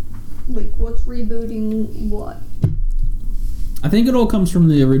confusing, like, what's rebooting what. I think it all comes from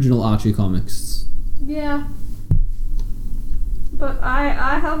the original Archie comics. Yeah. But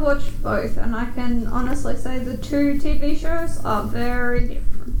I have watched both, and I can honestly say the two TV shows are very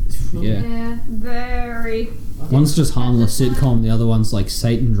different. Yeah. Yeah. Very. One's just harmless sitcom, the other one's like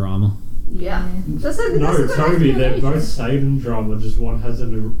Satan drama. Yeah. That's a No, good Toby, they're explanation. both Satan drama, just one has a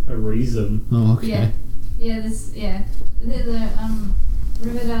reason. Oh, okay. Yeah. The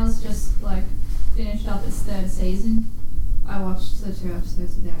Riverdale's just like finished up its third season. I watched the 2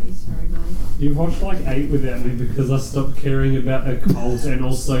 episodes without you, sorry buddy. You've watched like 8 without me because I stopped caring about a cult and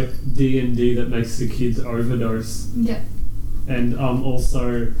also D&D that makes the kids overdose. Yeah. And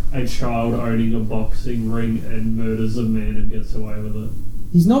also a child owning a boxing ring and murders a man and gets away with it.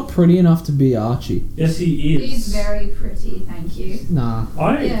 He's not pretty enough to be Archie. Yes, he is. He's very pretty, thank you. Nah.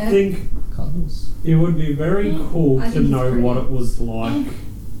 I Yeah. think Cuddles. it would be very cool I to think he's know pretty. what it was like.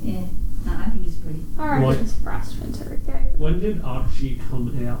 Yeah. No, I think he's pretty. Alright, Like- it's Brass Ventura, okay. When did Archie come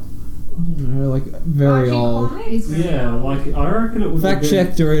out? I don't know, like very Archie old. comics? He's very Yeah, old. like I reckon it would have Fact been,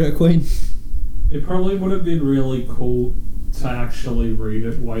 check, Dorito Queen. It probably would have been really cool to actually read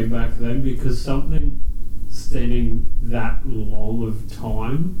it way back then because something standing that long of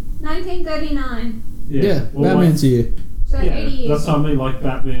time. 1939. Yeah, well, Batman's here. So Like, 80 years. that's what I mean, like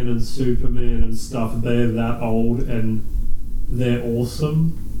Batman and Superman and stuff, they're that old and they're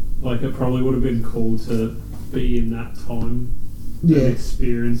awesome. Like it probably would have been cool to be in that time and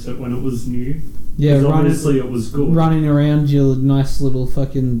experience it when it was new. Yeah, 'Cause running, obviously it was good. running around your nice little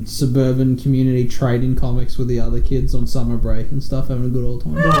fucking suburban community trading comics with the other kids on summer break and stuff, having a good old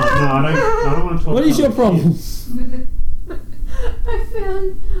time. No, I don't want to talk What is your about problem? kids. I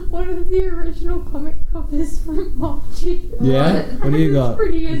found one of the original comic covers from Archie. Yeah? What do you got? It's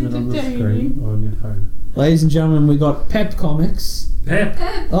pretty Is it on the entertaining. screen or on your phone? Ladies and gentlemen, we got Pep Comics. Pep!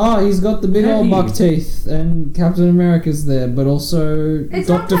 Oh, he's got the big old Peppy. buck teeth, and Captain America's there, but also It's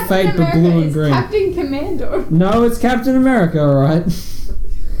not Dr. Captain Fate, but America, blue and it's green. Captain Commando. No, it's Captain America, alright.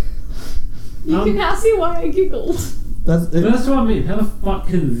 You can now see why I giggled. That's But that's what I mean. How the fuck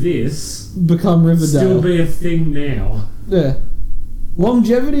can this become Riverdale. still be a thing now? Yeah.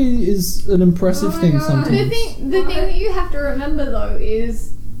 Longevity is an impressive Oh my thing God. sometimes. The thing that you have to remember though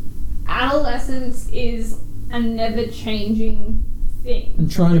is adolescence is a never changing thing.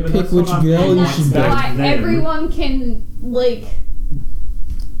 And trying Yeah, to but pick that's which what I'm girl saying. you And that's should back why date. then. everyone can like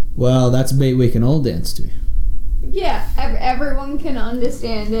Well, that's a beat we can all dance to. yeah, everyone can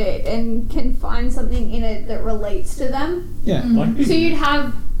understand it and can find something in it that relates to them. Yeah. Like So you'd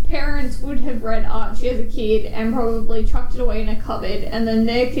have parents would have read Archie as a kid and probably chucked it away in a cupboard, and then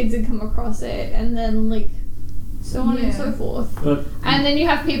their kids had come across it, and then like so on and Yeah. so forth. But And then you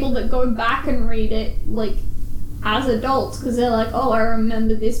have people that go back and read it like as adults because they're like, oh, I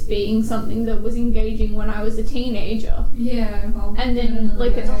remember this being something that was engaging when I was a teenager. Yeah. I'll And give it then another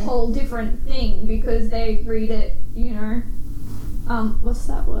like it's a go. whole different thing because they read it, you know, what's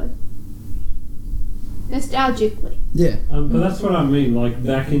that word? Nostalgically. Yeah. but that's what I mean. Like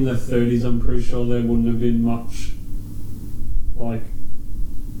back in the 30s, I'm pretty sure there wouldn't have been much, like,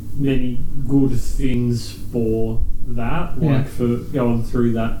 many good things for that. Yeah. Like for going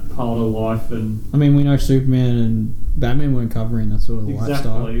through that part of life and I mean, we know Superman and Batman weren't covering that sort of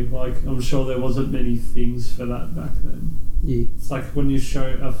lifestyle. exactly. Like I'm sure there wasn't many things for that back then. Yeah. It's like when you show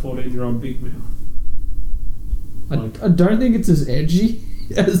a 14-year-old Big Mouth. Like- I don't think it's as edgy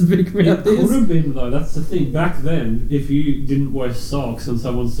as Big It Mouth could is. have been though. That's the thing. Back then, if you didn't wear socks and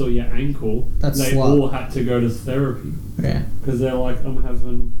someone saw your ankle, That's they slut. all had to go to therapy Yeah. because they're like, I'm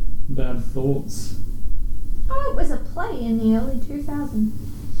having bad thoughts. Oh, it was a play in the early 2000s.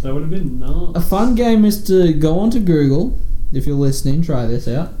 That would have been nuts. A fun game is to go onto Google, if you're listening, try this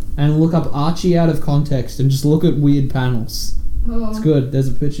out, and look up Archie out of context and just look at weird panels. Oh. It's good. There's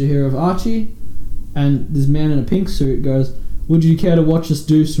a picture here of Archie, and this man in a pink suit goes, "Would you care to watch us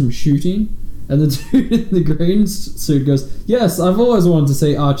do some shooting?" And the dude in the green suit goes, "Yes, I've always wanted to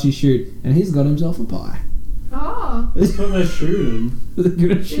see Archie shoot," and he's got himself a pie. Oh. That's what they're shooting. They're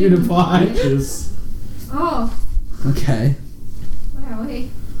gonna shoot a pie. Bitches. Oh. Okay. Wow. Hey.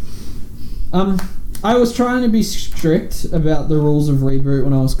 I was trying to be strict about the rules of reboot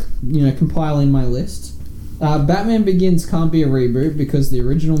when I was, compiling my list. Batman Begins can't be a reboot because the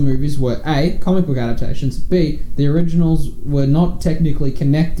original movies were A, comic book adaptations, B, the originals were not technically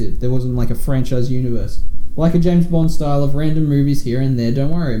connected. There wasn't like a franchise universe. Like a James Bond style of random movies here and there, don't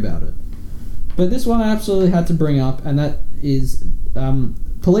worry about it. But this one I absolutely had to bring up, and that is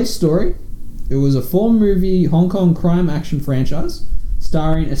Police Story. It was a 4-movie Hong Kong crime action franchise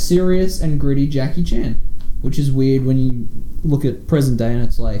starring a serious and gritty Jackie Chan, which is weird when you look at present day and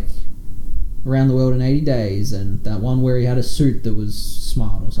it's like Around the World in 80 Days and that one where he had a suit that was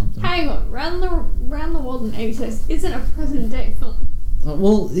smart or something. Hang on, Round the World in 80 Days isn't a present day film.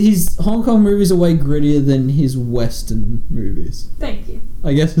 Well, his Hong Kong movies are way grittier than his Western movies. Thank you.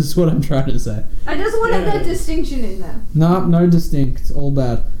 I guess that's what I'm trying to say. I just wanted that distinction in there. No distinct. All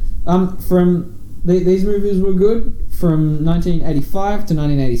bad. These movies were good from 1985 to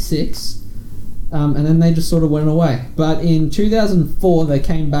 1986, and then they just sort of went away. But in 2004, they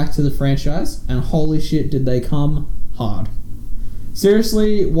came back to the franchise, and holy shit, did they come hard.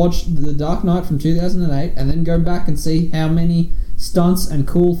 Seriously, watch The Dark Knight from 2008, and then go back and see how many stunts and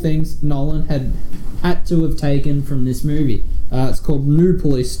cool things Nolan had to have taken from this movie. It's called New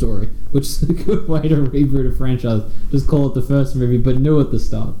Police Story, which is a good way to reboot a franchise. Just call it the first movie, but new at the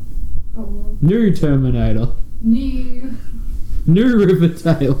start. Oh. New Terminator. New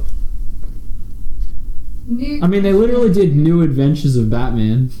Riverdale. I mean, they literally did New Adventures of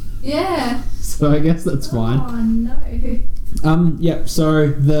Batman. Yeah. So I guess that's fine. Oh no. Yep, so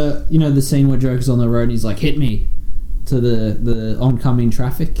the scene where Joker's on the road and he's like, hit me to the oncoming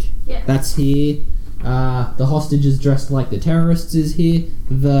traffic. Yeah. That's here. The hostage is dressed like the terrorists is here.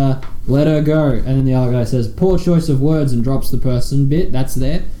 The let her go. And then the other guy says, poor choice of words, and drops the person bit. That's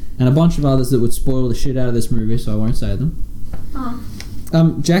there. And a bunch of others that would spoil the shit out of this movie, so I won't say them.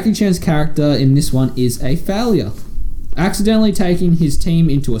 Jackie Chan's character in this one is a failure. Accidentally taking his team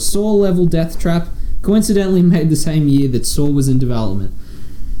into a Saw-level death trap, coincidentally made the same year that Saw was in development.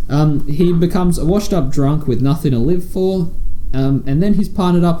 He becomes a washed-up drunk with nothing to live for, and then he's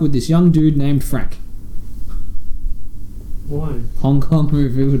partnered up with this young dude named Frank. Why? Hong Kong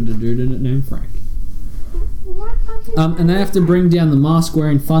movie with a dude in it named Frank. And they have to bring down the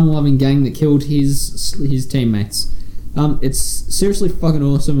mask-wearing, fun-loving gang that killed his teammates. It's seriously fucking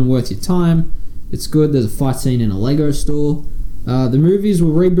awesome and worth your time. It's good. There's a fight scene in a Lego store. The movies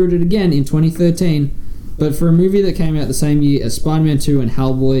were rebooted again in 2013, but for a movie that came out the same year as Spider-Man 2 and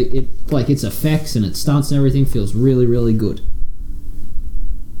Hellboy, its effects and its stunts and everything feels really, really good.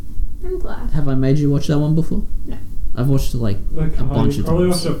 I'm glad. Have I made you watch that one before? No. I've watched it a bunch of probably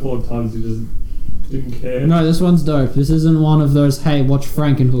times. watched it 4 times. You just didn't care. No, this one's dope. This isn't one of those, hey, watch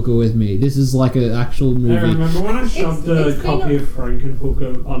Frankenhooker with me. This is like an actual movie. Hey, remember when I shoved a copy of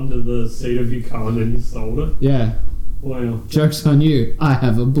Frankenhooker under the seat of your car and then you sold it? Yeah. Wow. Joke's on you. I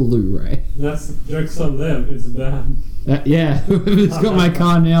have a Blu-ray. That's joke's on them. It's bad. Yeah, whoever's got my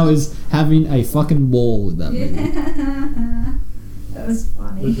car now is having a fucking ball with that movie. Yeah. That was The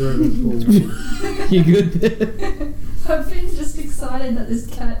funny. German fool. You good there? I've been just excited that this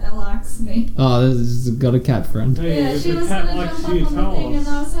cat likes me. Oh, this has got a cat friend. Hey, Yeah, if she the was cat gonna likes jump you, up on the tell thing, and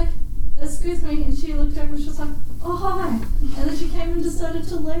I us. was like, "Excuse me," and she looked over and she was like, "Oh hi," and then she came and decided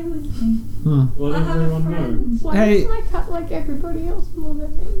to lay with me. Huh. Let I have a everyone know. friend. Why Hey. is my cat like everybody else more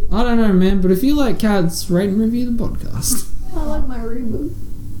than me? I don't know, man, but if you like cats, rate and review the podcast. I like my reboot.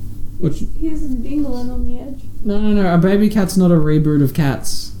 Which, He's dingling on the edge. no, a baby cat's not a reboot of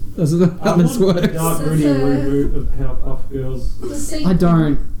cats. That's not I how this want a works. dark, It's gritty a- reboot of Powerpuff Girls. The sequel. I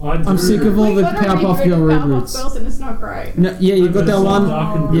don't. I do. I'm sick of all We the got a Powerpuff Girl reboot of Powerpuff reboots. Girls and it's not great. No, yeah, you've got But that it's one. not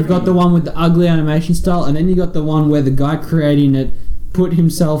dark and You've got gritty. the one with the ugly animation style, and then you got the one where the guy creating it put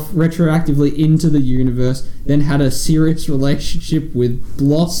himself retroactively into the universe, then had a serious relationship with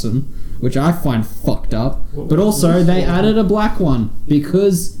Blossom, which I find fucked up. What But was also, this they one? added a black one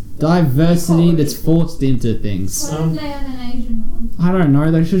because diversity Oh, that's forced into things. Why don't they have an Asian one? I don't know.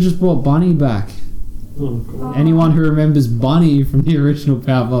 They should just brought Bunny back. Oh, God. Anyone who remembers Bunny from the original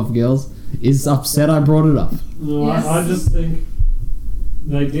Powerpuff Girls is upset I brought it up. No, Yes. I just think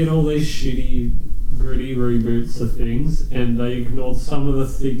they did all these shitty, gritty reboots of things, and they ignored some of the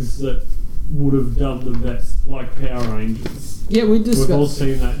things that would have done the best, like Power Rangers. Yeah, we We've all discussed.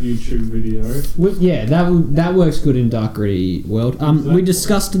 seen that YouTube video. Yeah, that works good in Dark Gritty World. We Exactly.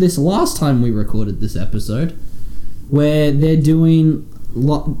 discussed this last time we recorded this episode, where they're doing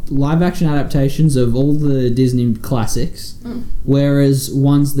live action adaptations of all the Disney classics, whereas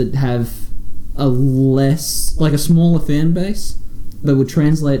ones that have a less, like a smaller fan base, but would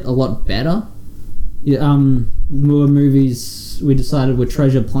translate a lot better. Yeah, more movies we decided were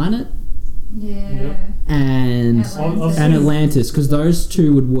Treasure Planet Yeah. Yep. and Atlantis. and Atlantis, because those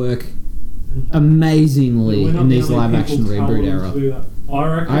two would work amazingly We're not in the this only live action people reboot told era. to do that. I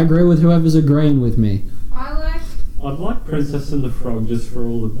reckon I agree with whoever's agreeing with me. I'd like Princess and the Frog just for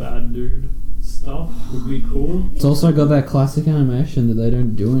all the bad dude stuff. Would be cool. It's also got that classic animation that they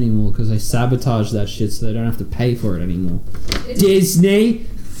don't do anymore because they sabotage that shit so they don't have to pay for it anymore. Disney!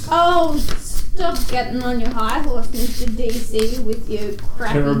 Oh, stop getting on your high horse, Mr. DC, with your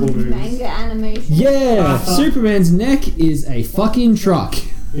crappy Terrible movies. manga animation. Yeah! Superman's neck is a fucking truck.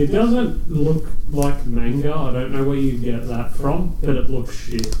 It doesn't look like manga. I don't know where you get that from, but it looks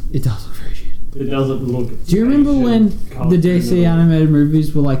shit. It does look very shit. It doesn't look. Do you remember Asian when the cartoon DC at all. animated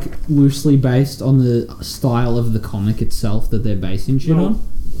movies were like loosely based on the style of the comic itself that they're basing shit No. on?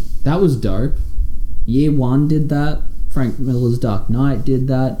 That was dope. Year One did that. Frank Miller's Dark Knight did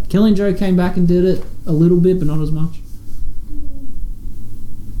that. Killing Joke came back and did it a little bit, but not as much.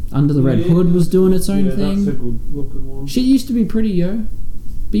 Under the Red Yeah, Hood was doing its own yeah, thing. that's a good looking one. Shit used to be pretty, yo.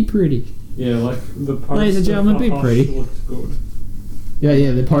 Be pretty. Yeah, like the poster Ladies and gentlemen, for be Hush pretty. looked good.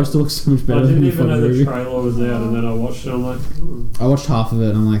 Yeah, the poster looks so much better I than didn't the even fucking know the movie. trailer was out, and then I watched it. I'm like, I watched half of it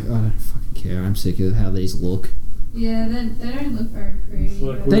and I'm like, I don't fucking care. I'm sick of how these look. Yeah, they don't look very pretty. It's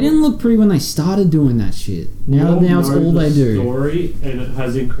like but- They didn't look pretty when they started doing that shit. Now it's all they do. Story, and it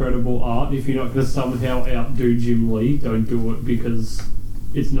has incredible art. If you're not going to somehow outdo Jim Lee, don't do it because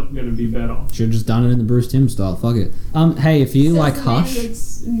it's not going to be better. Should have just done it in the Bruce Timm style. Fuck it. Hey, if you Says like the man Hush,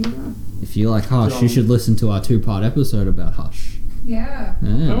 that's, you know, if you like Hush, you Dumb. should listen to our 2-part episode about Hush. Yeah. That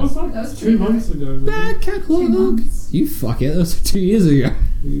Yeah. was like That was 2 pretty months ago. Maybe. Back 2 catalog. months. You fuck it. That was 2 years ago.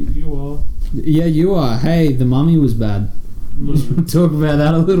 You are. Yeah, you are. Hey, The Mummy was bad. No, Talk about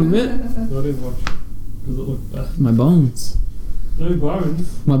that a little bit. I didn't watch it because it looked bad. My bones. No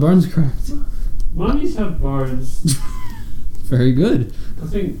bones. My bones cracked. Mummies have bones. Very good. I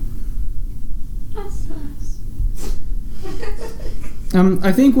think. that's nice.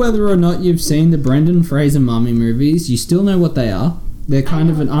 I think whether or not you've seen the Brendan Fraser Mummy movies, you still know what they are. They're kind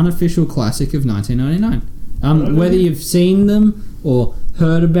of an unofficial classic of 1999. Whether you've seen them or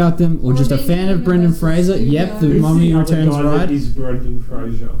heard about them or Or just a maybe fan of Universal Brendan Fraser, yep, the Studios. Who's Mummy the Returns other guy ride. that is Brendan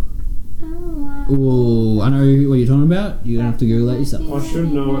Fraser? Oh, wow. Ooh, I know what you're talking about. You're gonna have to Google that yourself. I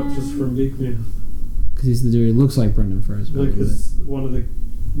should know it just from Big Man. Because he's the dude who looks like Brendan Fraser. a little bit. Because one of the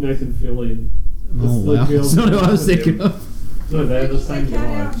Nathan Fillion. Oh the wow, girl that's not who I was with him. thinking of. No, they're the Take same the cat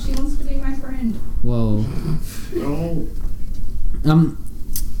guy. out. She wants to be my friend. Whoa. Oh,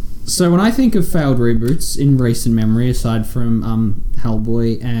 So when I think of failed reboots in recent memory, aside from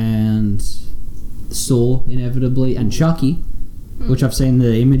Hellboy and Saw, inevitably, and Chucky, which I've seen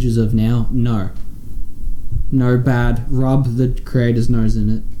the images of now, no bad. Rub the creator's nose in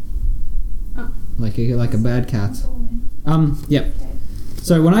it, Oh. like a bad cat. That's all. Yep. Okay.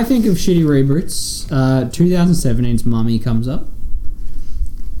 So when I think of shitty reboots, 2017's Mummy comes up.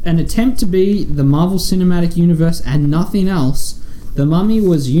 An attempt to be the Marvel Cinematic Universe and nothing else, The Mummy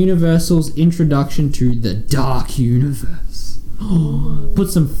was Universal's introduction to the Dark Universe. Put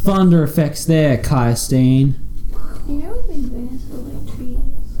some thunder effects there, Kaya Steen. You know we've been doing this for like 2 years.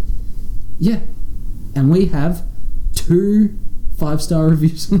 Yeah. And we have 2 5-star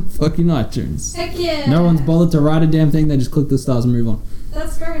reviews on fucking iTunes. Heck yeah. No one's bothered to write a damn thing, they just click the stars and move on.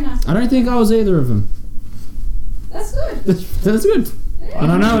 That's very nice. I don't think I was either of them. That's good. That's good.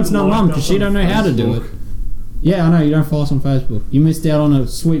 And I know it's not Mum, because she don't know how to do it. Yeah, I know, you don't follow us on Facebook. You missed out on a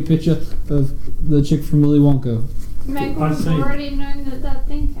sweet picture of the chick from Willy Wonka. Meg I would have see. already known that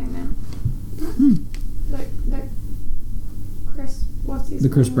thing came out. That Chris, what's his The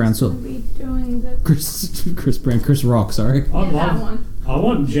Chris name, Brown was song. gonna be doing the Chris Rock, sorry. that one. I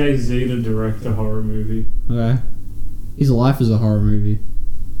want Jay-Z to direct a horror movie. Okay. His life is a horror movie.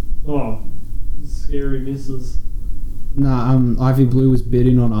 Oh, Scary Misses. Nah, Ivy Blue was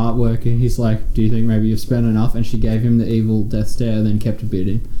bidding on artwork and he's like, do you think maybe you've spent enough? And she gave him the evil death stare and then kept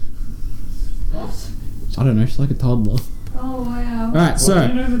bidding. What? I don't know, she's like a toddler. Oh wow. Alright, Why so...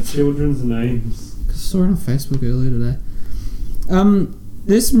 do you know the children's names? I saw it on Facebook earlier today.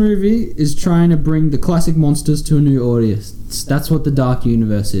 This movie is trying to bring the classic monsters to a new audience. That's what the Dark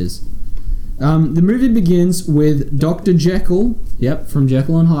Universe is. The movie begins with Dr. Jekyll, yep, from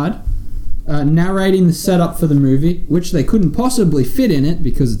Jekyll and Hyde, narrating the setup for the movie, which they couldn't possibly fit in it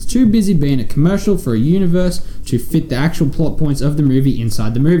because it's too busy being a commercial for a universe to fit the actual plot points of the movie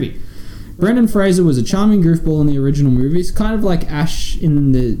inside the movie. Brendan Fraser was a charming goofball in the original movies, kind of like Ash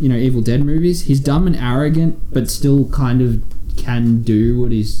in the Evil Dead movies. He's dumb and arrogant, but still kind of can do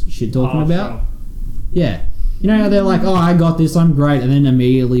what he's shit talking about. Yeah. You know how they're like, oh, I got this, I'm great, and then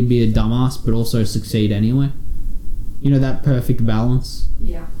immediately be a dumbass, but also succeed anyway? You know, that perfect balance?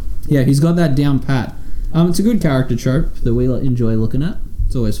 Yeah. Yeah, he's got that down pat. It's a good character trope that we enjoy looking at.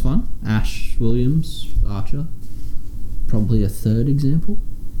 It's always fun. Ash Williams, Archer. Probably a third example.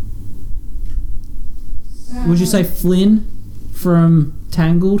 Would you say Flynn from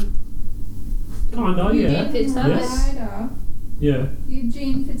Tangled? Kinda, yeah. Eugene Fitzherbert. Yeah.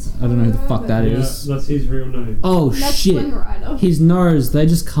 Eugene Fitzherbert. I don't know who the fuck that is. That's his real name. Oh That's shit. Flynn Rider. His nose, they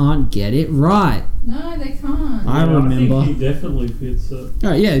just can't get it right. No, they can't. I remember. I think he definitely fits it.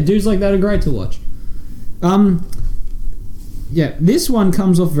 Oh yeah, dudes like that are great to watch. Yeah, this one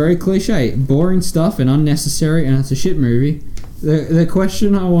comes off very cliche, boring stuff and unnecessary, and it's a shit movie. The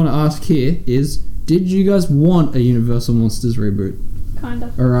question I want to ask here is, did you guys want a Universal Monsters reboot?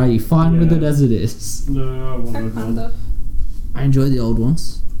 Kinda. Or are you fine with it as it is? No, I want it. Kinda. I enjoy the old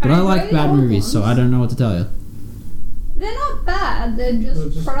ones, but I enjoy like the bad old movies, so I ones. don't know what to tell you. They're not bad. They're They're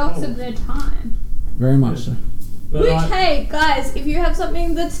just just products old. of their time. Very much so. But Which, hey, guys, if you have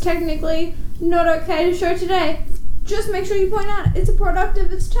something that's technically not okay to show today, just make sure you point out it's a product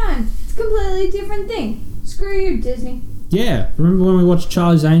of its time. It's a completely different thing. Screw you, Disney. Yeah, remember when we watched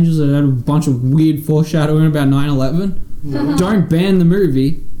Charlie's Angels and it had a bunch of weird foreshadowing about 9/11? Don't ban the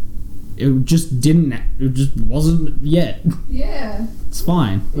movie. It just didn't. It just wasn't yet. Yeah. It's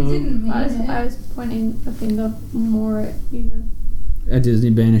fine. It didn't mean I it. was pointing a finger more at you. At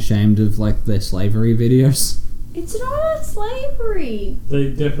Disney being ashamed of like their slavery videos. It's not about slavery. they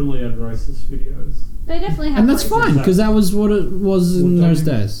definitely had racist videos. They definitely have. And that's racism. fine, because that was what it was in Well, those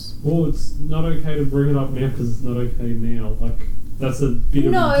don't- days. Well, it's not okay to bring it up now because it's not okay now. Like, that's a bit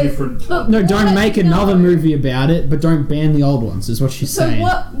of No, a different but- topic. No, don't What? make another No. movie about it, but don't ban the old ones, is what she's So saying.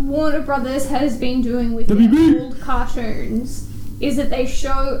 what Warner Brothers has been doing with WB. their old cartoons is that they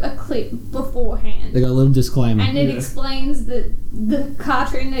show a clip beforehand. They got a little disclaimer. And it Yeah. explains that the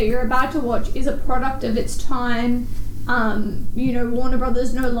cartoon that you're about to watch is a product of its time. Warner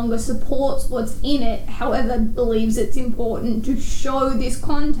Brothers no longer supports what's in it, however, believes it's important to show this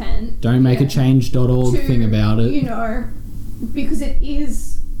content. Don't make a change.org to, thing about it. Because it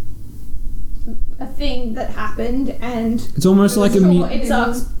is a thing that happened, and It's almost like a sure, it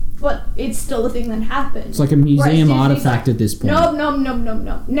sucks, but it's still a thing that happened. it's like a museum Disney's artifact like, at this point. No,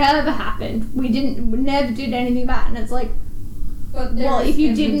 never happened. We never did anything bad, and it's like, But there well, is if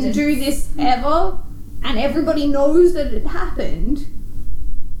you didn't evidence. do this ever, and everybody knows that it happened,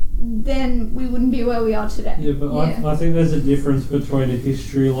 then we wouldn't be where we are today. Yeah, but Yeah. I think there's a difference between a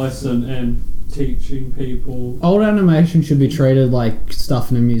history lesson and teaching people. Old animation should be treated like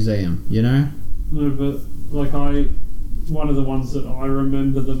stuff in a museum, you know? No, but like one of the ones that I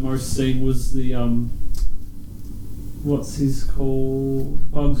remember the most seeing was the what's his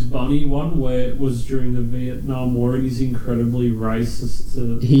called Bugs Bunny one, where it was during the Vietnam War and he's incredibly racist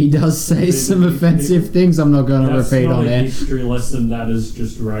to. He does say some offensive things I'm not going to That's repeat not on a air. history lesson. That is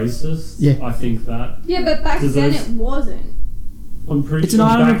just racist. Yeah. I think that. Yeah, but back Does then those- it wasn't. I'm pretty It's an sure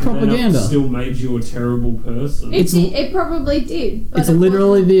item of back then propaganda. it still made you a terrible person. It probably did. But It's it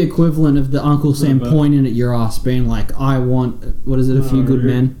literally wasn't. the equivalent of the Uncle Sam but- pointing at your ass being like, I want, what is it, a few No. good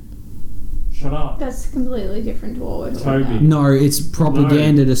men? Shut up. That's completely different to what we're talking Toby. about. No, it's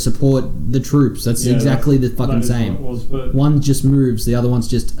propaganda to support the troops. That's Yeah, exactly the that fucking is what same. it was, but One just moves, the other one's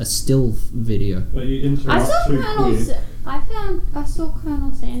just a still video. you I interrupt saw too Colonel. quick. I saw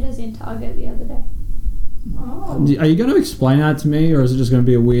Colonel Sanders in Target the other day. Oh. Are you going to explain that to me, or is it just going to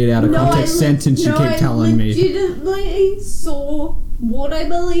be a weird out of context sentence you keep telling me? I legitimately saw what I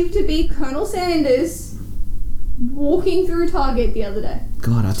believe to be Colonel Sanders walking through Target the other day.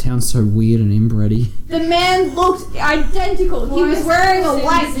 God, our town's so weird and inbreedy. The man looked identical. He Why was is wearing a Colonel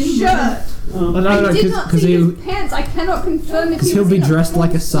white Sanders in shirt. I I did not see his pants. I cannot confirm if Because he he'll was be in a dressed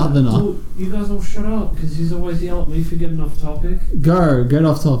like a pants. southerner. Oh, you guys all shut up, because he's always yell at me for getting off topic. Get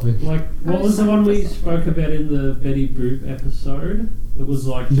off topic. Like, what was the one we spoke about in the Betty Boop episode? That was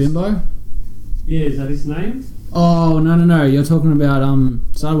like... Bimbo? Yeah, is that his name? Oh, no. You're talking about,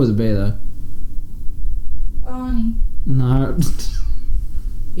 started with a B, though. Barney. No.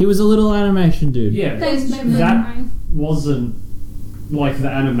 He was a little animation dude. Yeah, Thanks, Benjamin. that wasn't... Like, the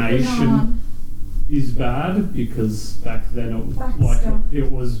animation Bernard. is bad, because back then Baxter. it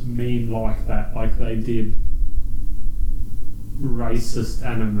was mean like that. Like, they did racist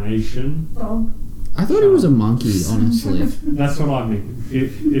animation. Bob. I thought he was a monkey, honestly. That's what I mean.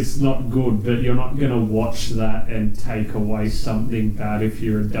 It's not good, but you're not going to watch that and take away something bad if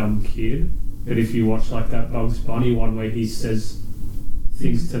you're a dumb kid. But if you watch like that Bugs Bunny one where he says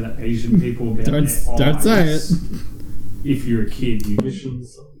things to the Asian people about Don't say eyes, it. If you're a kid, you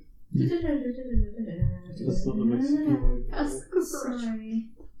missions. That's not the Mexican word. That's good for us. Sorry.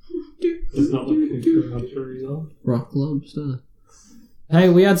 It's not the country either. Rock lobster. Hey,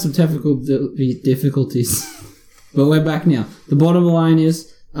 we had some technical difficulties. But we're back now. The bottom line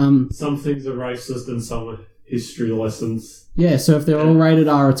is, Some things are racist and some are history lessons. yeah, so if they're all rated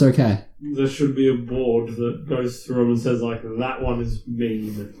R, it's okay. There should be a board that goes through them and says, like, that one is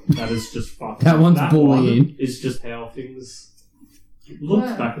mean. That is just fucking... That one's bullying. One is just how things look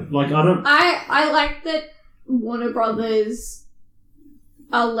back. Like, I don't... I like that Warner Brothers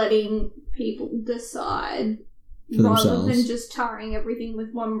are letting people decide For rather themselves. than just tarring everything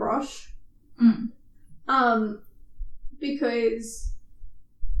with one brush. Because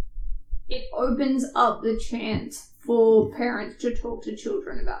it opens up the chance for parents to talk to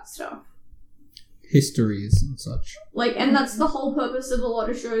children about stuff. Histories and such. Like, and that's the whole purpose of a lot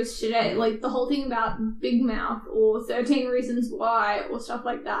of shows today. Like, the whole thing about Big Mouth or 13 Reasons Why or stuff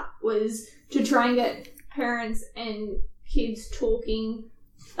like that was to try and get parents and kids talking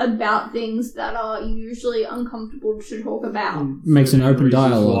about things that are usually uncomfortable to talk about. Makes an open Reasons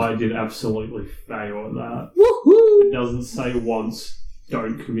dialogue. Why I did absolutely fail at that. Woohoo! It doesn't say once,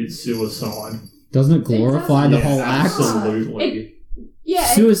 don't commit suicide. Doesn't it glorify the Yeah, whole act? absolutely. Yeah.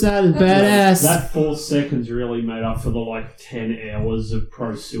 Suicide is badass. That 4 seconds really made up for the, like, 10 hours of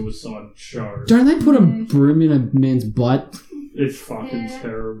pro-suicide show. Don't they put a broom in a man's butt? It's fucking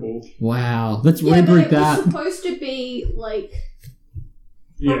terrible. Wow. Let's Yeah, but reboot it that. was supposed to be, like...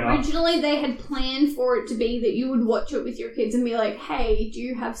 Yeah. Originally, they had planned for it to be that you would watch it with your kids and be like, hey, do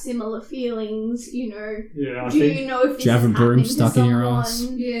you have similar feelings? You know, Yeah, I do think you know if this Do you have is a broom happening to stuck in your someone? ass?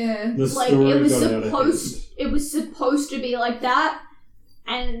 Yeah. the Like, story it was got out of supposed to be like that,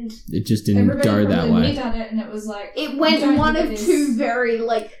 and It just didn't Everybody go that probably way. looked at it and it was like... it went don't one do of this. two very,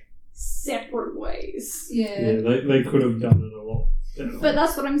 like, separate ways. Yeah. Yeah, they could have done it a lot better. But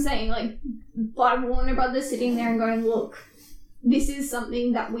that's what I'm saying, like, by Warner Brothers sitting there and going, look, this is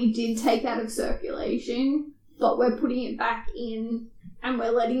something that we did take out of circulation, but we're putting it back in, and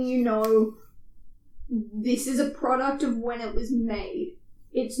we're letting you know this is a product of when it was made.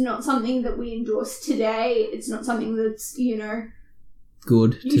 It's not something that we endorse today. It's not something that's, you know...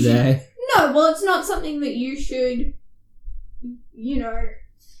 Good You today. No, well, it's not something that you should, you know,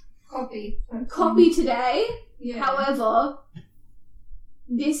 copy today. Yeah. However,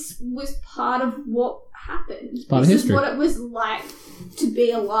 this was part of what happened. part of This history. is what it was like to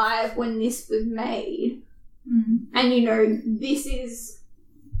be alive when this was made. Mm. And, you know, this is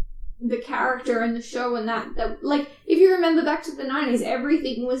the character in the show and that like, if you remember back to the 90s,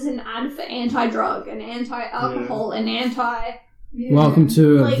 everything was an ad for anti-drug and anti-alcohol and anti... Yeah. Welcome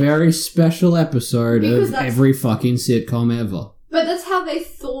to a Like- very special episode Because of that's- every fucking sitcom ever. But that's how they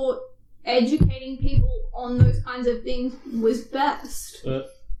thought educating people on those kinds of things was best.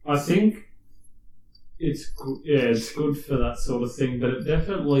 I think it's good for that sort of thing, but it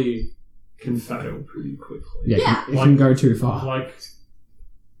definitely can fail pretty quickly. Yeah. It can go too far. Like,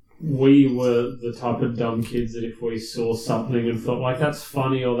 we were the type of dumb kids that if we saw something and thought, like, that's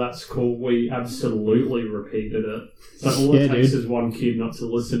funny or that's cool, we absolutely repeated it. But all it Yeah, takes dude. is one kid not to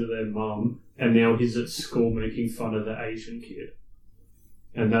listen to their mum, and now he's at school making fun of the Asian kid.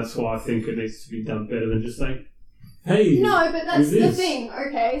 And that's why I think it needs to be done better than just saying, hey, No, but that's do the this. thing,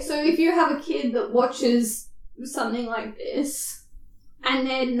 okay? So if you have a kid that watches something like this, and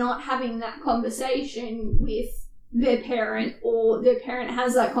they're not having that conversation with their parent, or their parent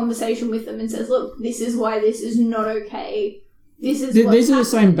has that conversation with them and says, look, this is why this is not okay. This is what's These are the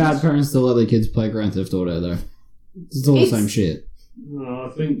same happened. bad parents that let their kids play Grand Theft Auto, though. It's all the It's- same shit. No, I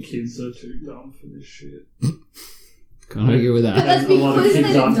think kids are too dumb for this shit. Can't argue with But that. that's And a lot of because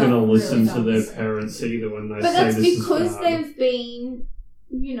kids they aren't going to don't listen really to their does. parents either when they But say that's this because is bad. they've been,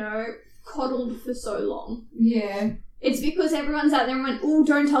 you know, coddled for so long. Yeah. It's because everyone's out there and went, oh,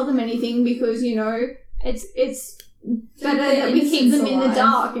 don't tell them anything because, you know, it's better their that we keep them in the innocence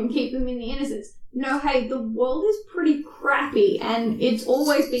dark and keep them in the innocence. No, hey, the world is pretty crappy and it's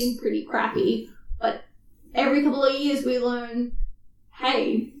always been pretty crappy, but every couple of years we learn,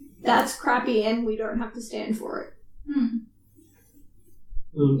 hey, that's crappy and we don't have to stand for it. Hmm.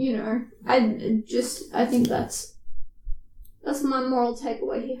 You know, I think that's my moral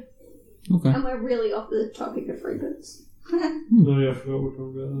takeaway here. Okay. And we're really off the topic of reboots. Oh yeah, I forgot we're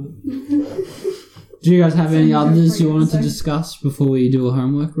talking about that. Do you guys have any Same others you for wanted to you, so- discuss before we do a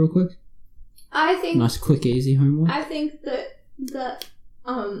homework real quick? I think Nice, quick, easy homework. I think that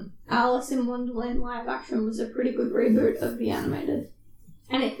Alice in Wonderland live action was a pretty good reboot of the animated.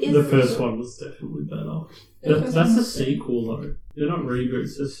 And it is The first one was definitely better. The first That's one a was good. sequel though. They're not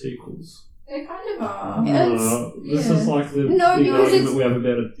reboots, they're sequels. They kind of are. Yeah. This yeah. is like the No, big because argument it's- we have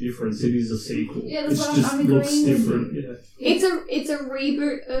about a difference. It is a sequel. Yeah, that's it what just I'm looks agreeing with different. you. Yeah. it's a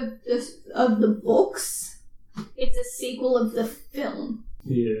reboot of the books. It's a sequel of the film.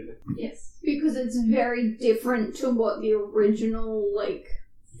 Yeah. Yes. because it's very different to what the original, like,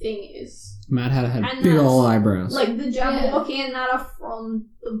 thing is. Mad Hatter had And big that's, ol' eyebrows. Like, the Jabberwocky and that are from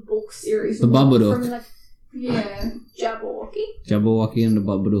the book series. The not Babadook. From the Jabberwocky. Jabberwocky and the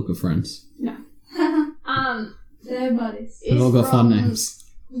Babadook are friends. They're buddies. They've all got fun names.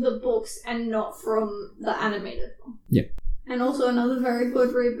 The books and not from the animated one. Yep. And also another very good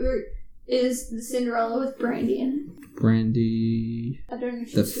reboot is the Cinderella with Brandy in it. Brandy... I don't know if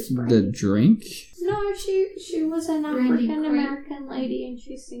she's Brandy. The drink? No, she was an Brandy African American lady and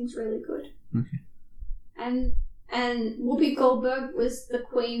she sings really good. Okay. And Whoopi Goldberg was the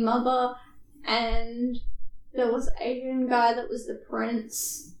Queen Mother, and there was an Asian guy that was the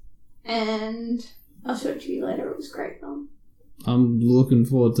prince, and I'll show it to you later. It was a great film. I'm looking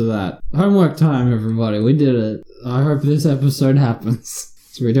forward to that. Homework time, everybody. We did it. I hope this episode happens,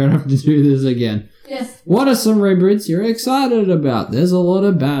 so we don't have to do this again. Yes. What are some reboots you're excited about? There's a lot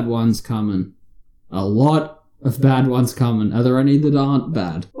of bad ones coming. A lot of bad ones coming. Are there any that aren't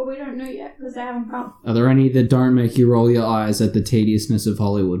bad? Well, we don't know yet because they haven't come. Are there any that don't make you roll your eyes at the tediousness of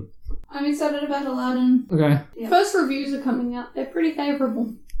Hollywood? I'm excited about Aladdin. Okay. Yeah. First reviews are coming out. They're pretty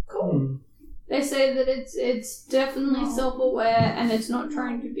favourable. Cool. They say that it's definitely self-aware and it's not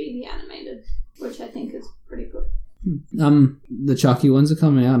trying to be the animated, which I think is pretty good. The Chucky ones are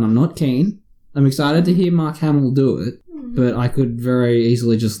coming out and I'm not keen. I'm excited to hear Mark Hamill do it, but I could very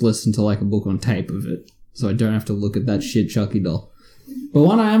easily just listen to like a book on tape of it, so I don't have to look at that shit Chucky doll. But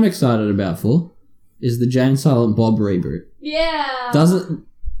one I am excited about for is the Jay and Silent Bob reboot. Yeah. Doesn't,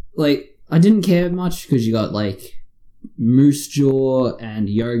 like, I didn't care much because you got like Moose Jaw and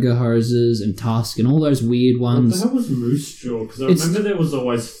Yoga Hoses and Tusk and all those weird ones. What the hell was Moose Jaw? Because I remember there was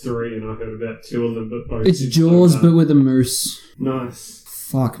always 3 and I heard about 2 of them, but both. It's Jaws, but with a moose. Nice.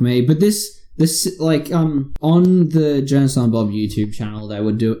 Fuck me. But this like on the Jay and Silent Bob YouTube channel, they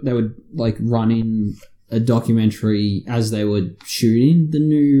would like run in a documentary as they were shooting the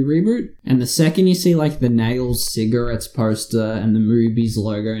new reboot, and the second you see like the Nails cigarettes poster and the Moobies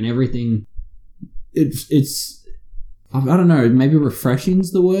logo and everything, it's I don't know, maybe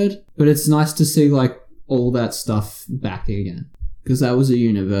refreshing's the word, but it's nice to see like all that stuff back again, because that was a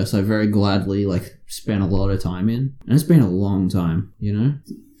universe I very gladly like spent a lot of time in, and it's been a long time, you know.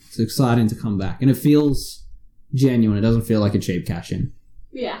 It's exciting to come back, and it feels genuine. It doesn't feel like a cheap cash in.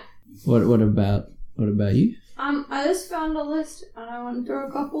 Yeah. What about you? I just found a list and I went through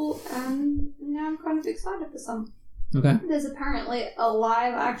a couple and now I'm kind of excited for some. Okay. There's apparently a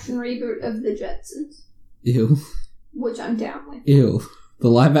live action reboot of The Jetsons, Ew. which I'm down with. Ew. The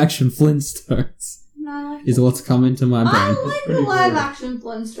live action Flintstones And I like is what's coming to my brain. I like the pretty live good. action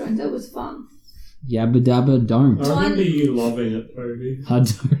Flintstones. It was fun. Yabba dabba don't. I remember you loving it, Toby. I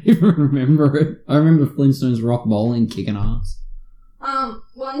don't even remember it. I remember Flintstones rock bowling kicking ass.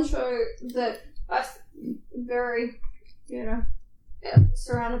 One show that I very,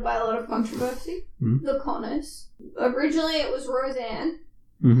 surrounded by a lot of controversy. Mm. The Connors. Originally it was Roseanne,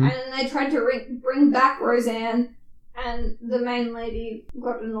 Mm-hmm. and then they tried to bring back Roseanne, and the main lady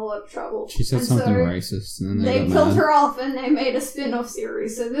got in a lot of trouble. She said And something so racist, and then They got killed mad. her off, and they made a spin-off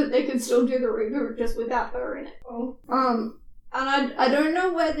series so that they could still do the reboot just without her in it. Oh. And I don't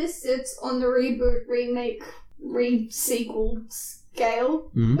know where this sits on the reboot, remake, re-sequel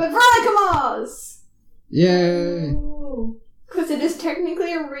scale, Mhm. but Veronica Mars! Yay! Ooh. Because it is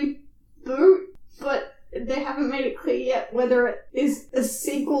technically a reboot, but they haven't made it clear yet whether it is a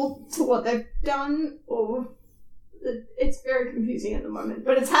sequel to what they've done, or... It's very confusing at the moment,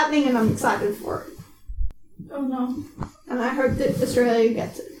 but it's happening and I'm excited for it. Oh no. And I hope that Australia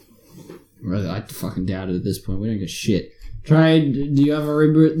gets it. Really, I fucking doubt it at this point. We don't get shit. Trade, do you have a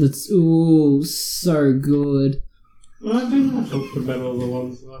reboot that's, ooh, so good? Well, I think I talked about all the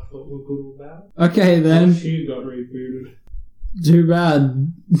ones that I thought were good or bad. Okay then. She got rebooted. Too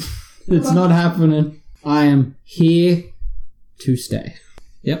bad. It's not happening. I am here to stay.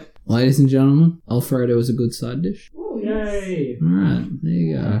 Yep. Ladies and gentlemen, Alfredo is a good side dish. Ooh, yes. Yay! Alright, there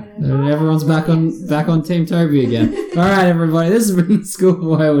you go. Everyone's back on Team Toby again. Alright everybody, this has been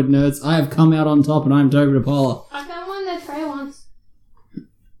Schoolboy with Nerds. I have come out on top and I'm Toby DePaula. I found one that Trey wants.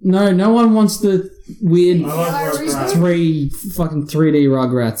 No one wants the weird I like Rugrats. 3D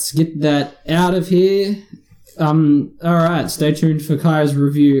Rugrats. Get that out of here. Alright, stay tuned for Kai's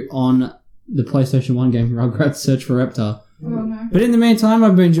review on the PlayStation 1 game Rugrats Search for Reptar. Oh no. But in the meantime,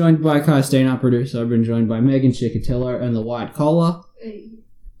 I've been joined by Kai Steen, our producer. I've been joined by Megan Chikatilo and the White Collar. Hey.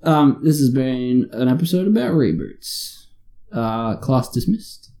 This has been an episode about reboots. Class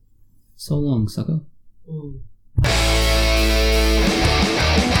dismissed. So long, sucker. Ooh.